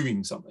somebody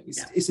doing something.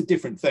 It's a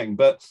different thing.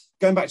 But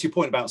going back to your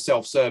point about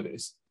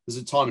self-service, there's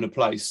a time and a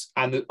place.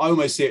 And I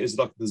almost see it as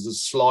like there's a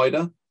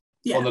slider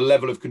on the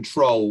level of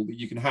control that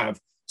you can have.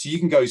 So you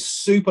can go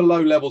super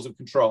low levels of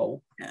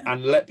control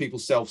and let people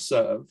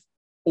self-serve,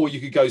 or you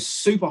could go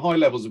super high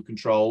levels of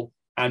control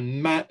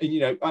and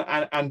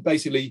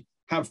basically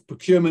have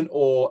procurement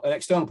or an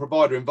external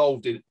provider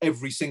involved in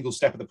every single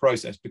step of the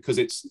process, because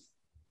it's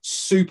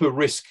super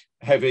risk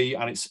heavy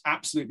and it's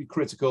absolutely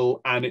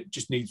critical and it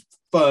just needs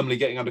firmly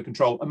getting under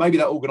control. And maybe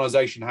that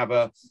organization have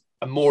a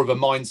more of a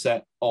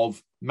mindset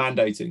of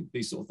mandating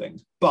these sort of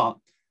things. But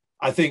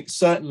I think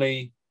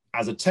certainly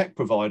as a tech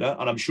provider,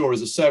 and I'm sure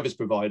as a service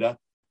provider,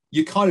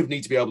 you kind of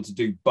need to be able to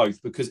do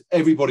both, because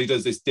everybody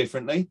does this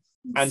differently.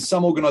 And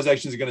some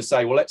organizations are going to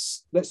say, well,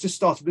 let's just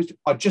start.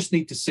 I just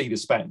need to see the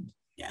spend.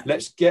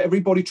 Let's get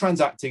everybody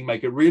transacting,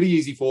 make it really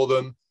easy for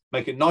them,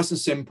 make it nice and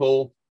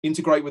simple,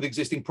 integrate with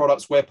existing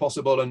products where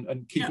possible,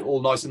 and keep it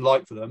all nice and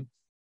light for them.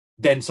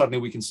 Then suddenly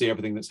we can see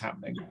everything that's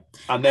happening.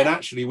 And then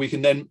actually we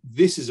can then,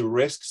 this is a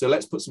risk, so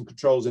let's put some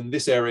controls in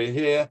this area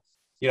here.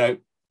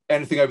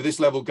 Anything over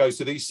this level goes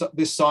to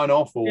this sign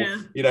off, or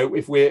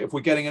if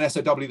we're getting an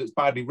SOW that's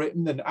badly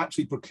written, then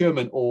actually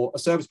procurement or a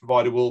service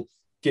provider will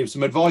give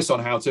some advice on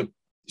how to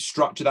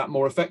structure that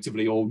more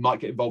effectively, or might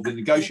get involved in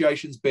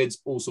negotiations, bids,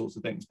 all sorts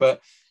of things. But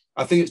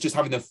I think it's just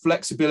having the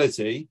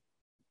flexibility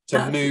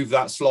to move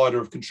that slider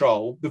of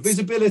control. The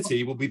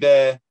visibility will be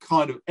there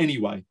kind of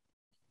anyway.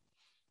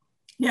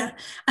 Yeah.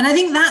 And I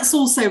think that's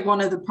also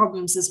one of the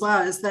problems as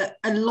well, is that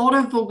a lot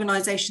of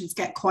organizations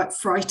get quite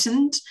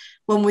frightened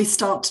when we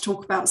start to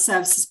talk about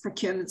services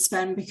procurement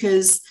spend,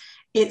 because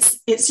it's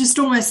just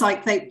almost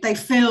like they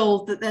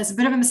feel that there's a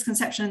bit of a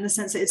misconception in the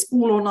sense that it's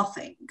all or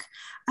nothing.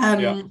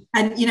 And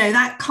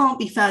that can't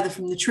be further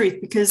from the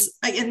truth, because,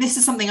 and this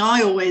is something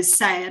I always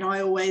say, and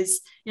I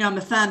always, I'm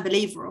a firm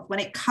believer of, when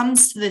it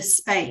comes to this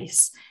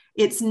space,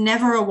 it's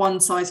never a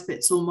one size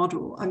fits all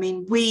model. I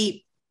mean,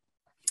 we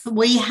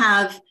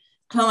have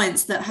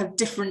clients that have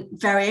different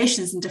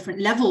variations and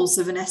different levels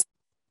of an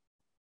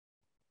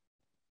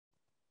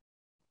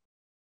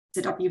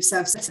SW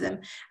service to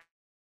them.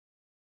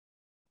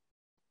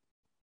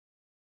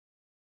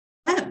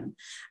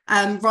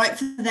 Right,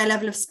 for their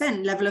level of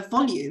spend, level of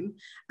volume,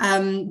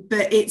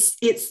 but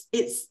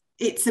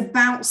it's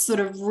about sort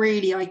of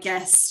really, I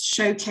guess,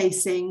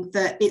 showcasing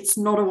that it's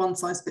not a one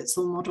size fits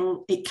all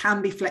model. It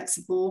can be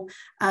flexible,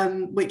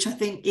 which I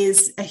think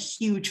is a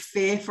huge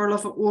fear for a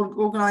lot of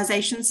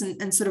organizations,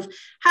 and sort of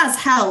has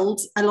held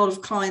a lot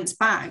of clients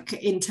back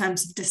in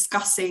terms of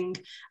discussing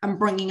and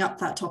bringing up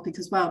that topic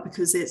as well,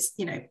 because it's,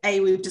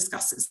 we've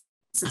discussed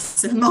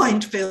it's a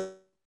minefield.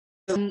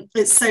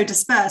 It's so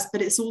dispersed,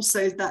 but it's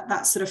also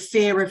that sort of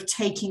fear of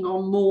taking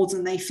on more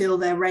than they feel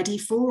they're ready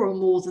for, or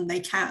more than they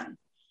can.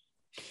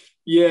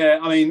 Yeah,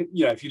 I mean,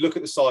 if you look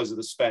at the size of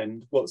the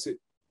spend, what's it?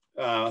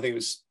 I think it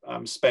was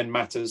Spend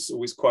Matters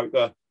always quote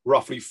the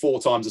roughly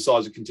 4 times the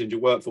size of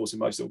contingent workforce in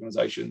most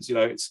organisations.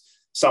 It's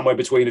somewhere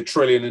between $1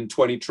 trillion and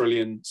 20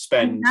 trillion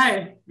spend.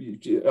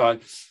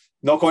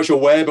 Not quite sure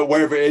where, but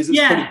wherever it is, it's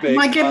pretty big.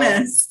 My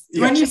goodness.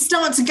 When you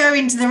start to go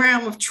into the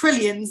realm of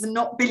trillions and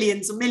not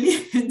billions or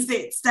millions,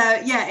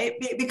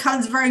 it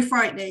becomes very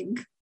frightening.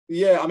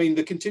 Yeah, I mean,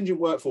 the contingent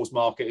workforce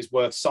market is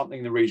worth something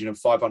in the region of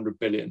 500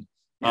 billion.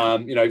 Yeah.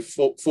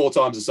 4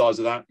 times the size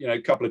of that,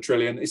 a couple of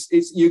trillion.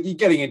 You're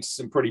getting into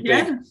some pretty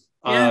big,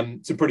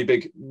 some pretty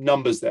big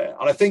numbers there.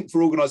 And I think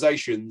for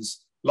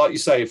organisations, like you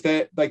say, if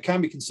they can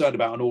be concerned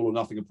about an all or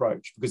nothing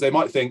approach, because they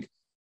might think,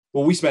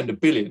 well, we spend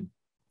 $1 billion.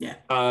 Yeah.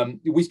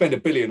 We spend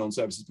 $1 billion on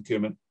services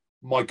procurement.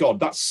 My God,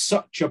 that's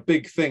such a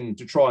big thing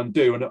to try and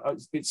do. And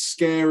it's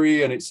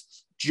scary, and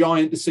it's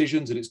giant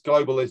decisions, and it's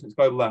global this and it's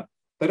global that.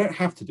 They don't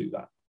have to do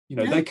that.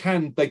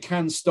 They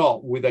can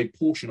start with a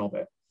portion of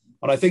it.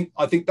 And I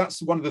think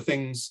that's one of the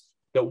things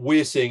that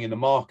we're seeing in the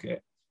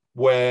market,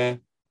 where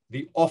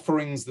the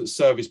offerings that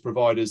service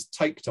providers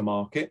take to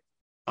market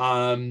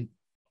are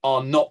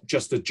not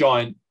just a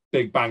giant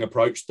big bang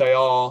approach. They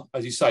are,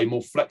 as you say,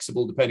 more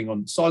flexible depending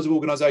on the size of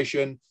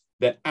organization,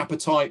 their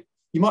appetite.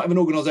 You might have an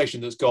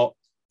organization that's got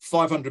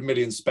 500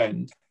 million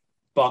spend,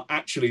 but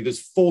actually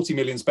there's 40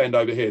 million spend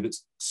over here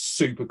that's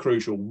super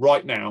crucial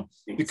right now,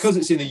 because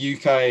it's in the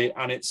UK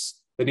and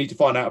they need to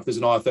find out if there's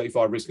an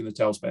IR35 risk in the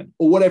tail spend,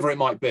 or whatever it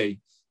might be.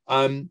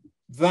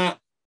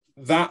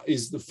 That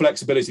is the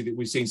flexibility that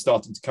we've seen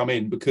starting to come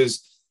in,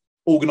 because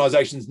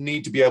organizations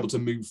need to be able to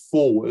move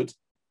forward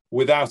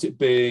without it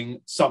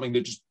being something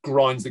that just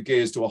grinds the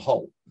gears to a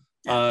halt.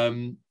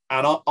 And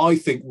I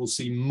think we'll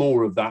see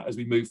more of that as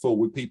we move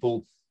forward with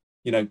people,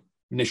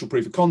 initial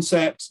proof of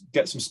concept,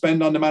 get some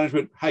spend under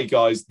management. Hey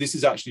guys, this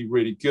is actually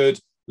really good.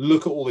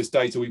 Look at all this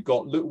data we've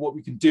got. Look what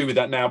we can do with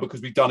that now,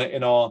 because we've done it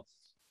in our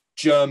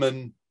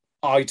German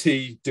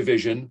IT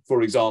division,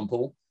 for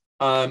example.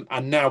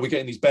 And now we're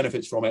getting these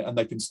benefits from it, and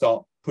they can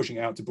start pushing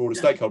it out to broader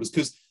stakeholders.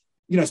 Because,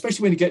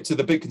 especially when you get to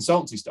the big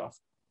consultancy stuff,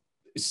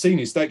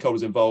 senior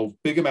stakeholders involved,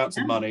 big amounts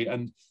of money,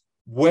 and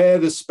where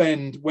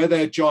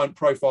their giant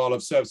profile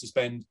of services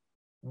spend,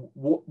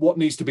 what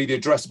needs to be the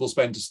addressable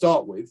spend to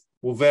start with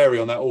will vary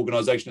on that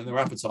organisation and their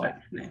appetite.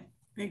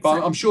 Exactly.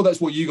 But I'm sure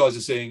that's what you guys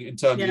are seeing in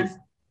terms of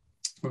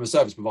from a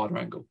service provider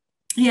angle.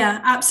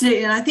 Yeah,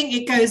 absolutely. And I think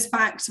it goes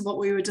back to what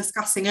we were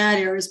discussing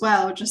earlier as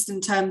well, just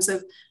in terms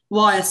of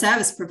why a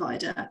service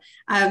provider.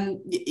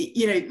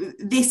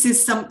 This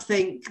is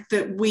something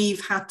that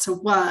we've had to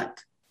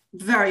work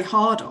very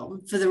hard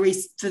on for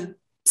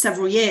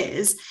several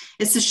years,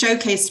 is to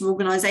showcase to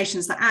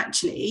organizations that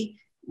actually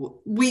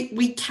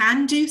we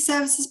can do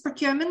services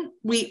procurement.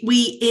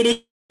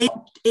 It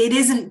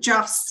isn't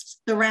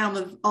just the realm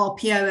of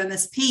RPO,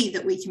 MSP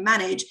that we can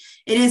manage.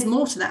 It is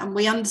more to that, and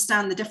we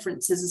understand the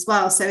differences as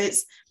well. So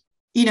it's,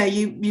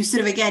 you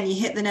sort of, again, you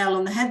hit the nail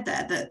on the head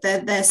there,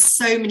 that there's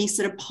so many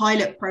sort of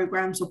pilot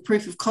programs or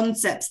proof of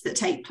concepts that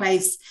take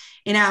place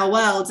in our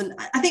world. And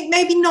I think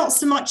maybe not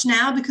so much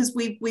now, because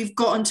we've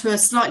gotten to a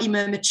slightly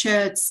more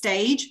matured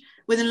stage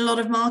within a lot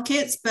of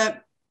markets,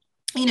 but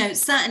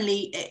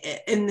certainly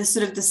in the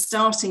sort of the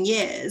starting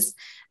years,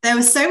 there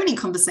were so many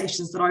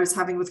conversations that I was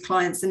having with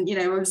clients, and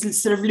I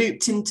was sort of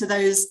looped into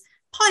those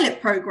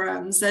pilot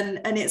programs, and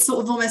it's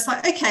sort of almost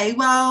like, okay,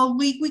 well,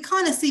 we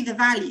kind of see the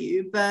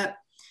value, but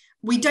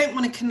we don't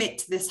want to commit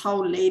to this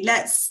wholly.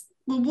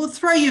 We'll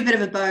throw you a bit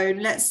of a bone.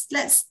 Let's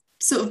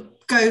sort of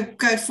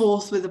go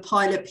forth with a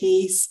pilot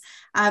piece.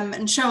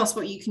 And show us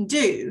what you can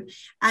do.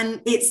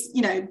 And it's,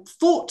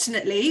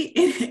 fortunately,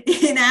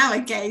 in our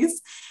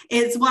case,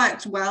 it's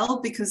worked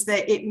well, because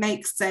it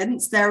makes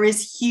sense. There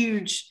is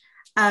huge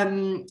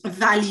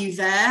value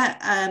there.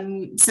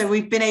 So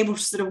we've been able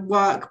to sort of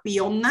work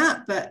beyond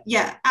that. But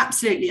yeah,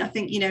 absolutely. I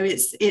think,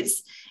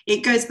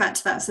 it goes back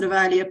to that sort of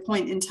earlier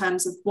point in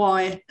terms of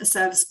why a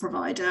service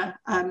provider,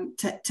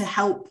 to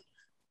help,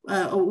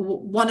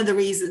 one of the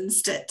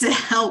reasons to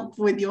help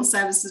with your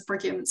services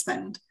procurement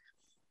spend.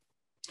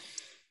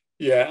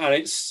 Yeah, and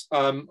it's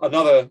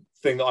another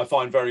thing that I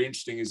find very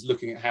interesting is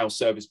looking at how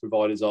service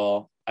providers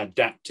are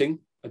adapting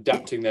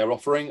their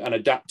offering and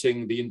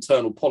adapting the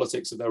internal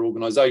politics of their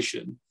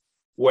organization,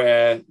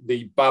 where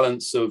the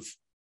balance of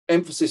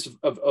emphasis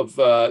of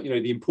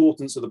the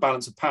importance of the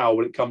balance of power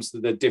when it comes to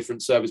the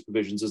different service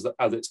provisions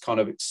as it's kind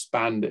of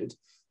expanded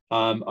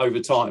over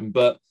time.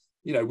 But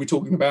we're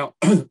talking about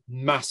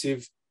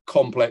massive,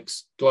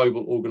 complex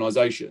global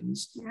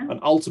organizations, and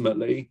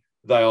ultimately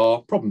they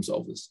are problem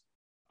solvers.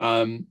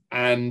 And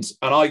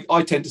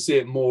I tend to see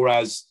it more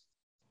as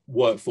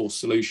workforce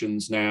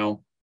solutions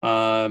now,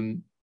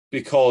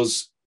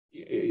 because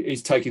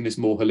it's taking this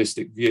more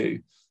holistic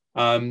view.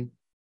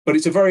 But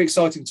it's a very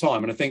exciting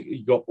time. And I think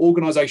you've got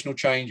organizational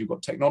change, you've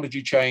got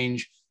technology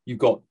change, you've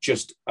got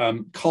just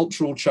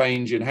cultural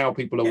change in how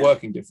people are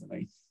working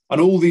differently.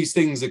 And all these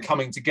things are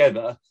coming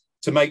together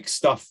to make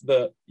stuff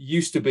that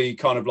used to be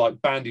kind of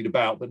like bandied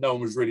about, but no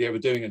one was really ever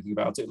doing anything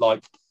about it.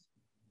 Like,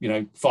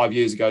 5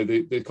 years ago,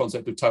 the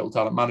concept of total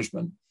talent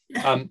management.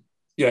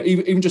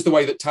 Even just the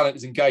way that talent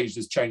is engaged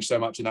has changed so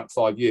much in that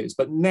 5 years.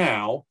 But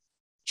now,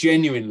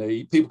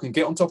 genuinely, people can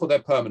get on top of their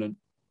permanent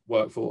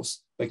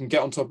workforce. They can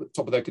get on top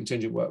of their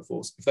contingent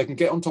workforce. If they can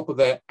get on top of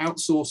their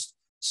outsourced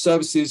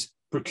services,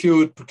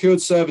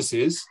 procured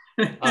services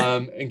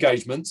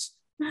engagements,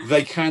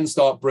 they can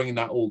start bringing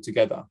that all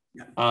together.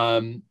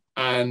 And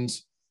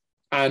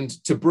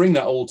to bring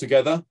that all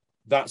together,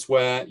 that's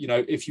where,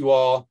 if you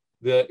are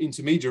the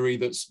intermediary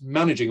that's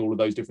managing all of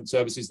those different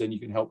services, then you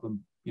can help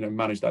them,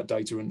 manage that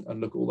data and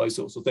look at all those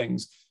sorts of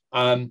things.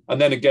 And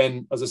then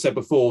again, as I said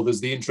before, there's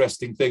the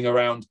interesting thing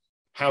around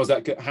how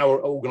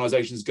are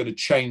organizations going to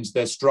change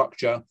their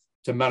structure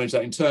to manage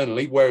that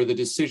internally? Where are the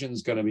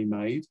decisions going to be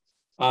made?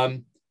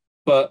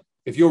 But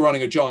if you're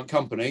running a giant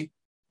company,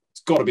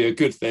 it's got to be a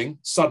good thing.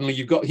 Suddenly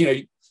you've got,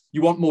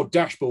 you want more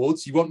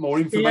dashboards, you want more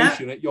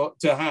information at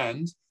to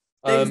hand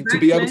to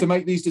be able to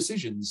make these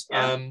decisions.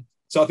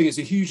 So I think it's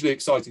a hugely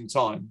exciting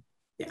time.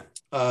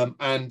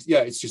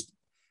 It's just,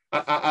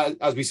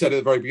 as we said at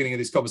the very beginning of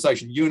this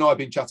conversation, you and I have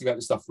been chatting about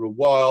this stuff for a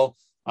while.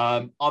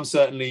 I'm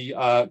certainly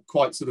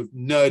quite sort of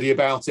nerdy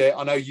about it.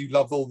 I know you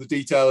love all the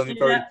detail and you've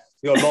got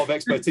a lot of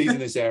expertise in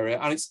this area,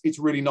 and it's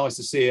really nice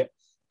to see it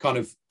kind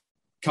of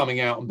coming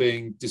out and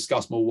being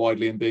discussed more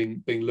widely and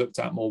being looked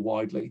at more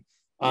widely.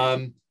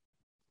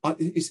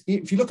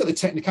 If you look at the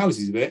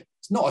technicalities of it,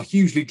 it's not a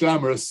hugely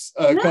glamorous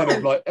kind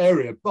of like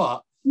area,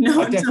 but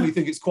I definitely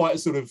think it's quite a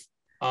sort of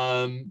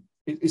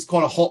it's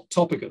quite a hot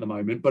topic at the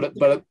moment. But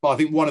I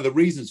think one of the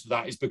reasons for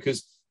that is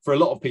because for a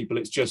lot of people,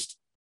 it's just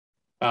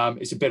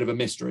it's a bit of a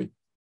mystery.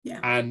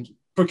 And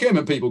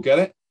procurement people get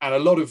it, and a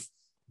lot of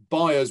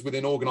buyers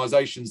within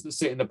organizations that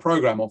sit in the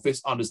program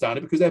office understand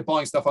it because they're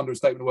buying stuff under a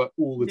statement of work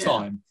all the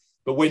time.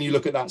 But when you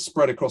look at that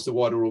spread across the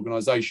wider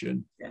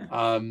organization,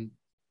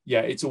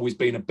 it's always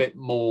been a bit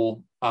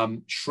more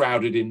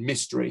shrouded in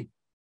mystery,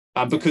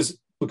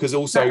 because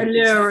also that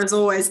allure is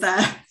always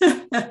there.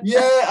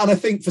 And I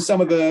think for some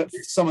of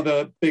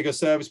the bigger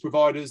service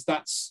providers,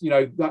 that's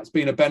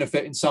been a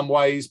benefit in some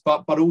ways,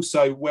 but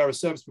also where a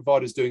service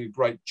provider is doing a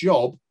great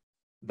job,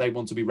 they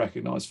want to be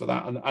recognized for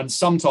that. And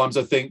sometimes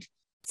I think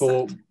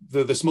for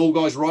the small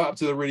guys right up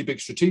to the really big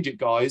strategic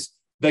guys,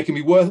 they can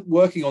be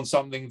working on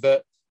something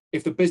that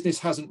if the business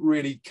hasn't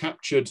really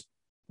captured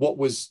what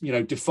was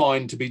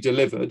defined to be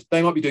delivered,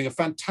 they might be doing a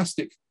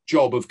fantastic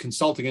job of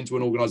consulting into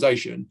an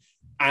organization,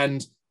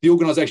 and the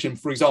organization,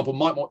 for example,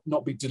 might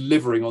not be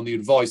delivering on the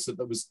advice that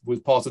was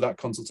part of that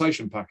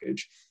consultation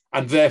package.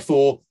 And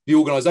therefore, the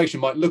organization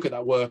might look at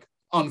that work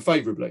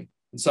unfavorably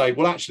and say,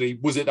 well, actually,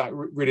 was it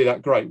really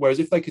that great? Whereas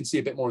if they can see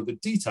a bit more of the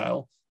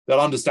detail, they'll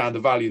understand the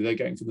value they're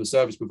getting from the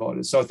service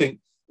providers. So I think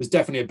there's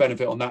definitely a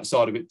benefit on that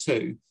side of it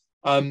too.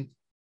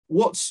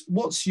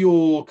 What's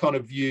your kind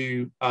of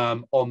view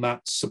on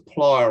that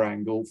supplier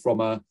angle from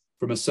a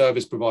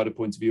service provider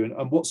point of view?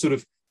 And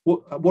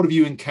what have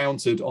you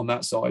encountered on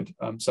that side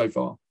so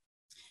far?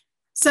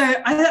 So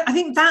I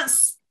think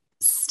that's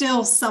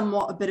still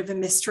somewhat a bit of a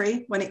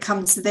mystery when it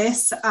comes to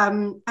this.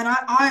 And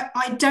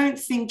I don't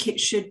think it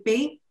should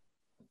be.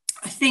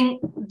 I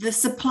think the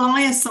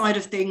supplier side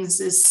of things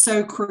is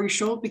so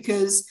crucial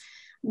because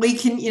we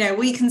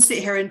can sit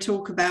here and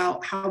talk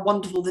about how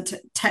wonderful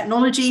the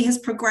technology has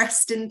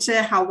progressed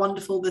into, how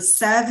wonderful the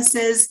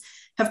services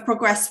have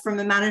progressed from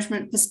a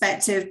management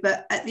perspective.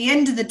 But at the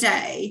end of the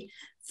day,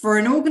 for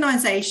an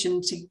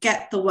organization to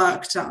get the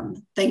work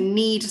done, they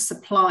need a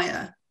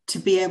supplier to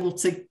be able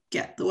to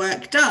get the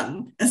work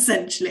done,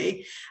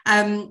 essentially.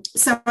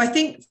 So I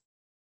think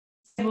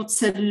able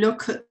to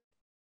look at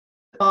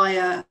the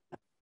buyer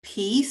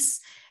piece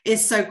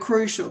is so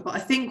crucial. But I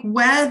think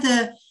where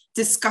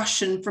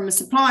discussion from a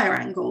supplier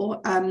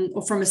angle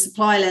or from a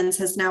supply lens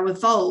has now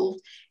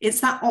evolved,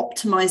 it's that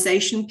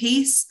optimization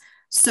piece.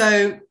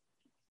 So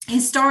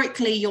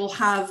historically, you'll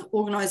have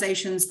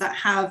organizations that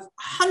have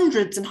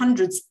hundreds and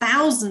hundreds,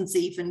 thousands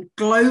even,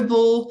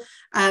 global,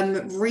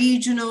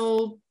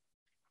 regional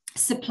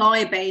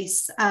supply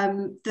base,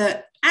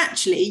 that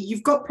actually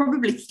you've got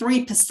probably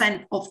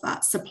 3% of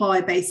that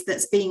supply base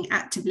that's being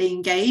actively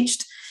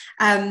engaged.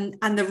 And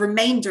the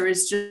remainder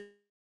is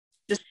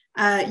just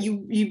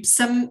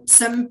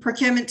some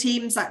procurement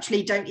teams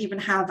actually don't even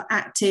have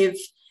active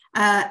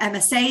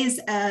MSAs,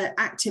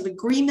 active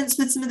agreements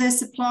with some of those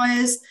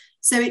suppliers.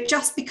 So it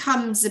just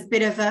becomes a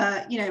bit of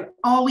a,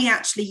 are we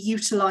actually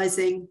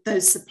utilizing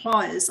those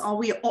suppliers? Are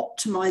we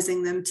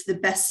optimizing them to the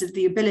best of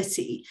the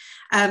ability?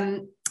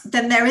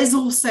 Then there is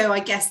also, I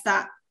guess,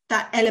 that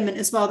element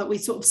as well that we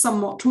sort of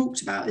somewhat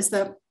talked about, is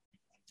that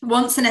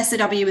once an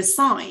SOW is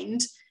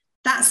signed,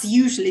 that's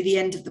usually the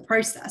end of the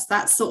process.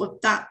 That's sort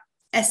of that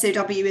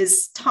SOW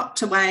is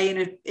tucked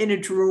away in a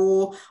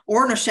drawer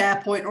or on a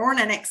SharePoint or on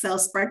an Excel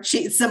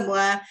spreadsheet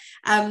somewhere,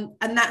 and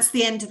that's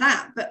the end of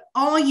that. But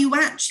are you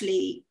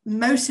actually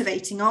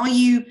motivating? Are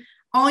you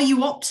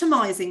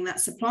optimizing that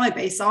supply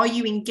base? Are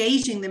you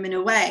engaging them in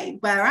a way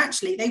where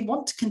actually they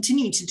want to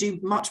continue to do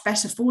much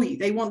better for you?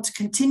 They want to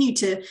continue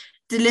to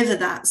deliver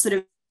that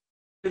sort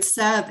of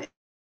service.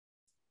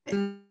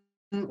 From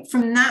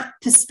that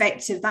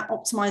perspective, that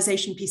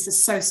optimization piece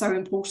is so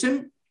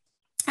important,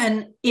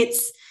 and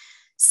it's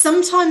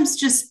sometimes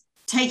just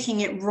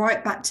taking it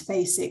right back to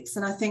basics.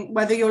 And I think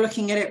whether you're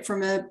looking at it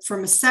from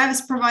a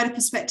service provider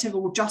perspective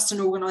or just an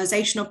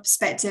organizational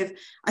perspective,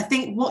 I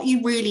think what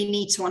you really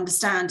need to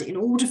understand in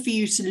order for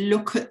you to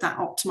look at that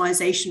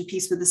optimization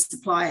piece with the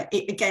supplier,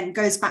 it again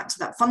goes back to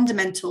that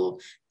fundamental,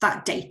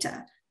 that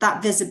data,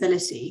 that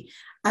visibility.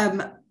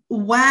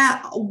 Where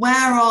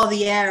are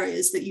the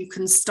areas that you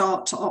can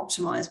start to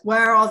optimize?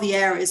 Where are the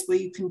areas where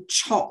you can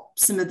chop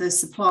some of the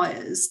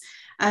suppliers?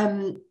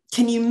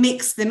 Can you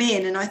mix them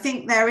in? And I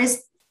think there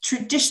is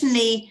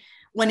traditionally,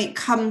 when it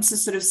comes to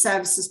sort of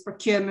services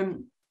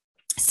procurement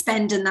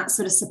spend and that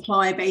sort of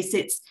supply base,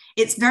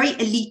 it's very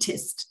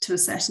elitist to a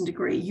certain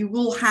degree. You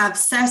will have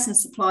certain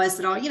suppliers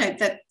that are,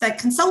 they're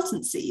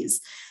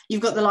consultancies.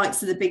 You've got the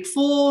likes of the Big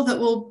Four that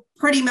will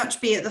pretty much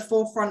be at the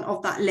forefront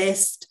of that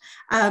list.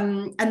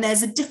 And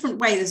there's a different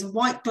way. There's a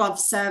white glove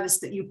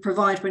service that you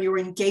provide when you're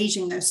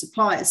engaging those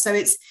suppliers. So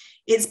it's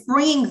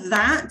bringing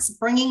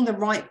the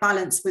right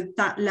balance with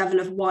that level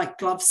of white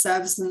glove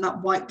service and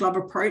that white glove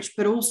approach,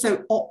 but also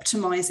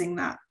optimizing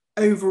that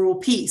overall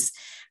piece.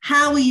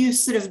 How are you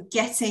sort of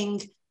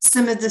getting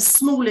some of the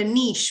smaller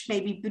niche,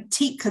 maybe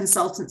boutique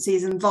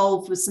consultancies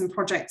involved with some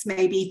projects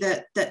maybe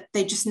that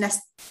they just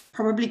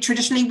probably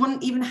traditionally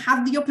wouldn't even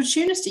have the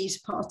opportunity to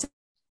participate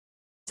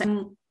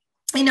in?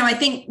 I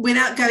think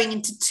without going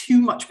into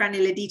too much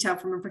granular detail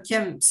from a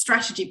procurement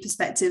strategy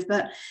perspective,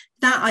 but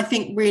that I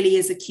think really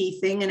is a key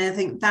thing. And I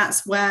think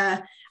that's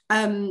where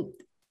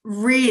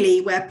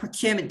where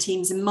procurement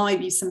teams, in my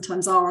view,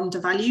 sometimes are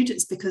undervalued.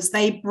 It's because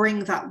they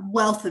bring that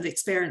wealth of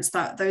experience,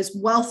 those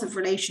wealth of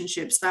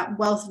relationships, that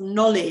wealth of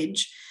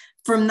knowledge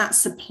from that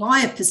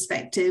supplier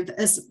perspective,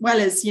 as well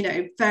as,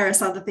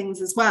 various other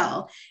things as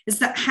well, is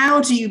that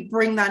how do you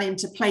bring that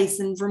into place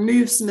and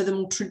remove some of the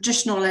more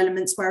traditional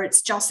elements where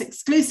it's just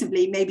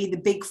exclusively maybe the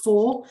Big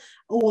Four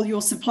or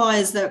your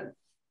suppliers that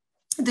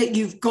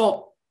you've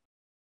got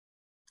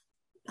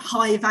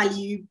high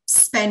value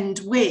spend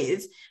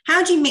with?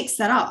 How do you mix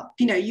that up?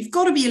 You've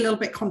got to be a little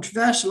bit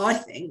controversial, I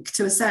think,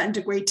 to a certain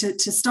degree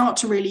to start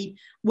to really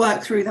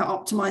work through that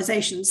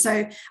optimization.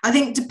 So I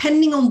think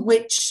depending on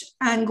which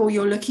angle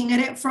you're looking at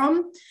it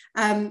from,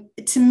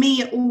 to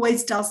me, it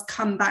always does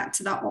come back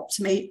to that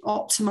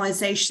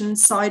optimization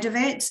side of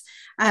it,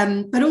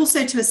 but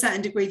also to a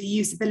certain degree, the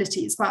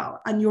usability as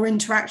well and your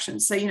interaction.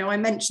 So, I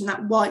mentioned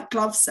that white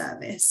glove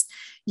service.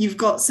 You've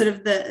got sort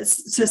of to a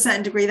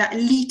certain degree, that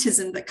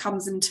elitism that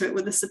comes into it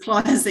with the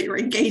suppliers that you're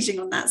engaging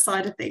on that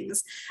side of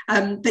things.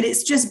 But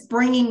it's just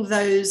bringing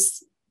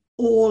those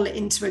all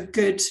into a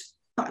good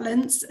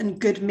balance and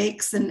good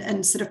mix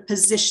and sort of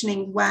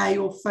positioning where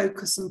your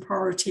focus and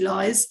priority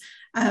lies,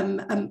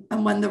 and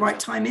when the right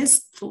time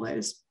is for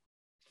those.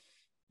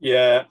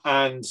 Yeah,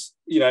 and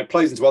it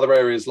plays into other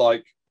areas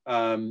like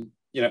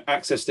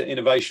access to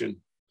innovation.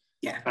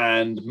 Yeah,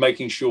 and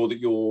making sure that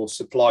your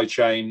supply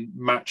chain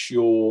match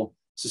your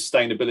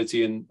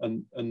sustainability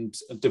and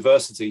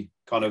diversity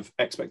kind of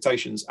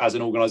expectations as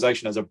an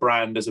organization, as a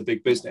brand, as a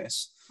big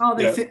business. Are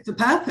they fit for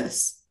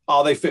purpose?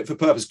 Are they fit for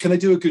purpose? Can they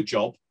do a good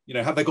job?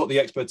 Have they got the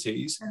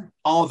expertise? Yeah.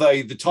 Are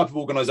they the type of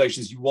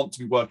organizations you want to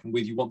be working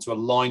with, you want to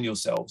align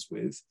yourselves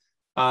with?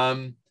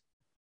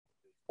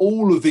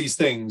 All of these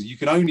things, you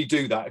can only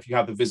do that if you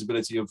have the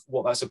visibility of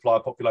what that supplier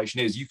population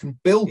is. You can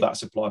build that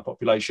supplier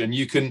population.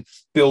 You can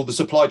build the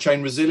supply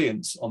chain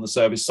resilience on the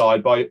service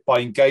side by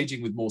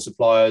engaging with more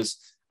suppliers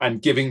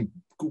and giving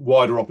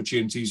wider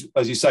opportunities,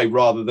 as you say,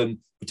 rather than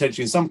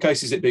potentially in some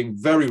cases it being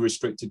very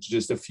restricted to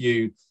just a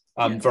few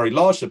very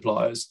large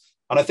suppliers.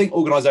 And I think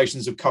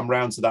organizations have come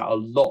around to that a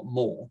lot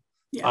more.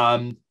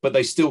 But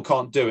they still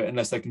can't do it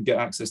unless they can get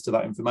access to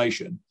that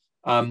information.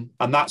 And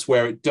that's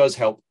where it does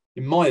help,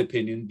 in my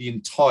opinion, the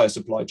entire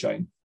supply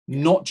chain,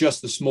 not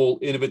just the small,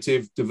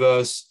 innovative,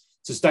 diverse,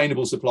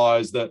 sustainable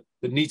suppliers that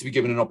need to be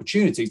given an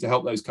opportunity to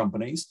help those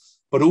companies,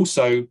 but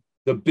also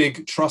the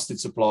big trusted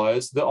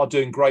suppliers that are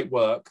doing great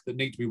work that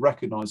need to be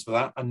recognized for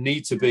that and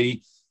need to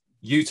be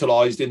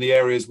utilized in the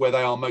areas where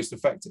they are most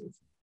effective.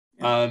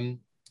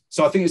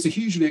 So I think it's a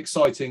hugely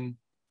exciting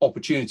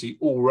opportunity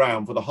all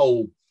around for the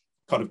whole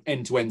kind of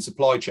end-to-end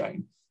supply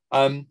chain.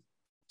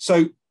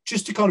 So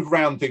just to kind of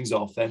round things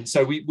off then,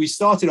 so we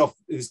started off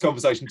this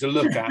conversation to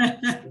look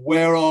at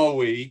where are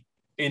we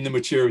in the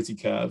maturity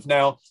curve.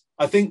 Now,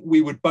 I think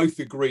we would both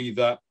agree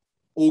that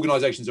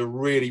organizations are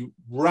really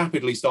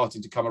rapidly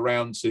starting to come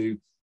around to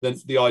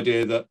the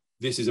idea that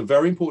this is a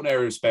very important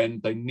area of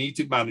spend. They need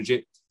to manage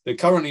it. They're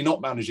currently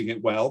not managing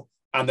it well,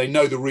 and they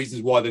know the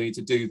reasons why they need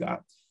to do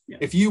that. Yeah.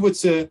 If you were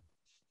to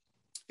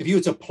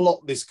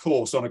plot this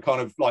course on a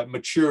kind of like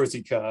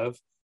maturity curve,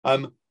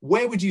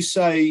 where would you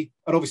say,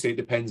 and obviously it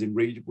depends in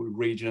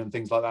region and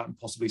things like that, and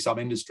possibly some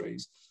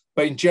industries,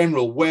 but in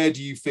general, where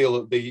do you feel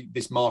that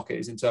this market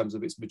is in terms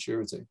of its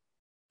maturity?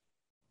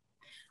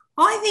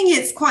 I think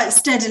it's quite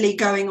steadily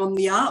going on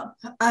the up.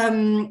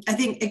 I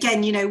think,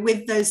 again,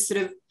 with those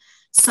sort of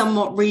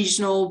somewhat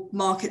regional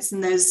markets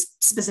and those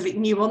specific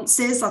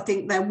nuances, I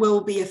think there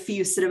will be a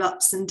few sort of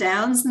ups and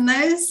downs in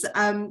those.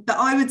 But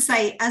I would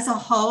say as a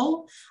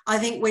whole, I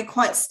think we're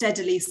quite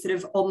steadily sort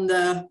of on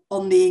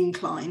the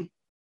incline.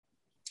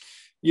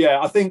 Yeah,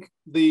 I think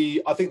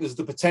there's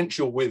the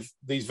potential with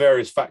these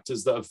various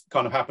factors that have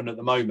kind of happened at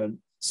the moment.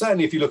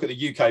 Certainly, if you look at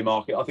the UK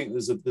market, I think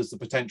there's the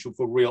potential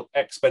for real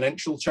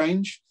exponential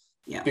change.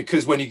 Yeah.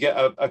 Because when you get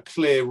a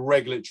clear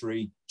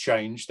regulatory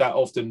change, that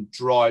often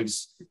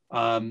drives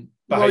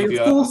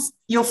behaviour. Well,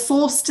 you're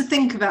forced to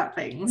think about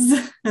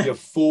things. You're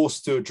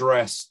forced to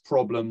address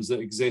problems that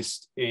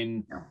exist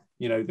in,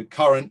 the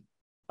current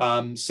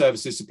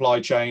services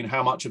supply chain.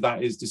 How much of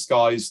that is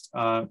disguised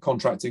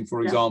contracting,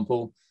 for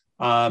example?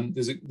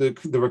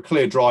 There are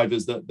clear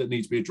drivers that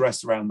need to be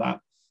addressed around that.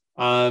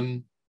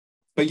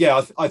 But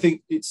yeah, I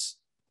think it's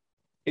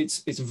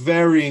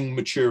varying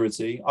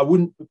maturity. I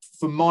wouldn't,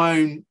 from my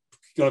own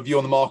kind of view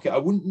on the market, I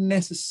wouldn't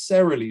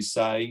necessarily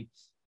say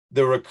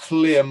there are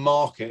clear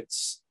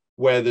markets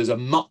where there's a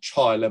much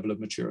higher level of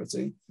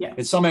maturity. Yeah.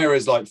 In some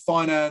areas like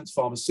finance,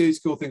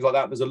 pharmaceutical, things like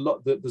that,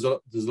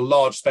 there's a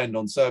large spend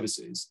on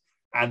services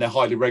and they're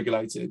highly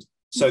regulated.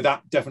 So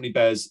that definitely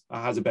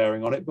has a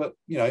bearing on it. But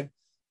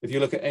if you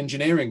look at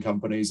engineering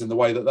companies and the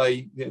way that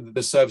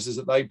the services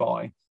that they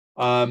buy,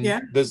 I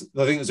think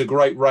there's a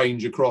great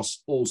range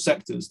across all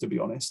sectors, to be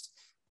honest.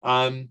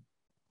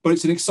 But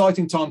it's an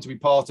exciting time to be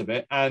part of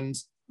it, and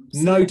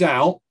no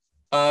doubt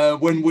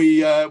when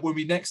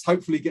we next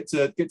hopefully get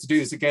to do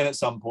this again at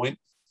some point,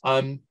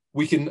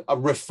 we can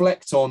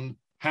reflect on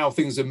how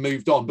things have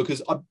moved on,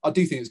 because I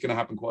do think it's going to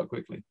happen quite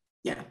quickly.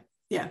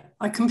 Yeah,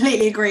 I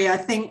completely agree. I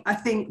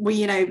think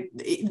we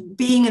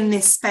being in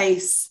this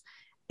space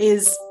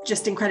is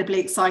just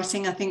incredibly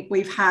exciting. I think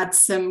we've had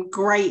some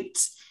great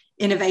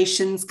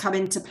innovations come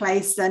into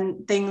place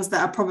and things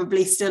that are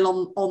probably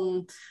still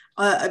on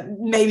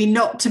maybe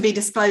not to be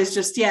disclosed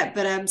just yet,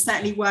 but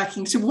certainly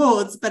working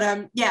towards. But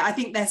I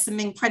think there's some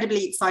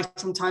incredibly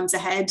exciting times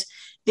ahead.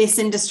 This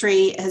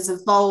industry has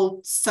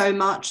evolved so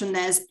much and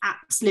there's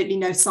absolutely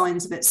no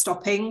signs of it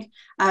stopping.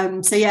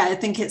 I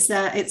think it's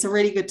a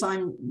really good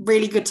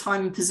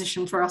time and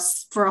position for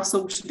us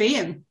all to be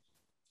in.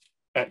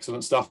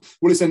 Excellent stuff.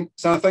 Well, listen,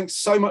 Sana, thanks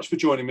so much for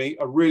joining me.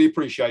 I really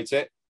appreciate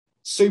it.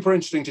 Super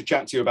interesting to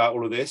chat to you about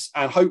all of this,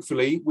 and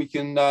hopefully we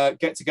can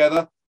get together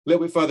a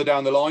little bit further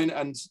down the line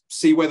and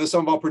see whether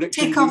some of our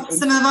predictions... Tick off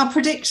some of our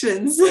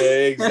predictions.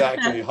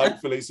 Exactly,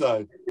 hopefully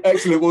so.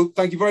 Excellent. Well,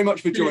 thank you very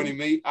much for joining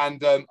me,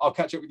 and I'll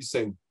catch up with you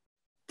soon.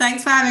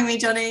 Thanks for having me,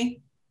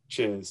 Johnny.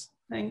 Cheers.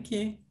 Thank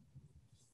you.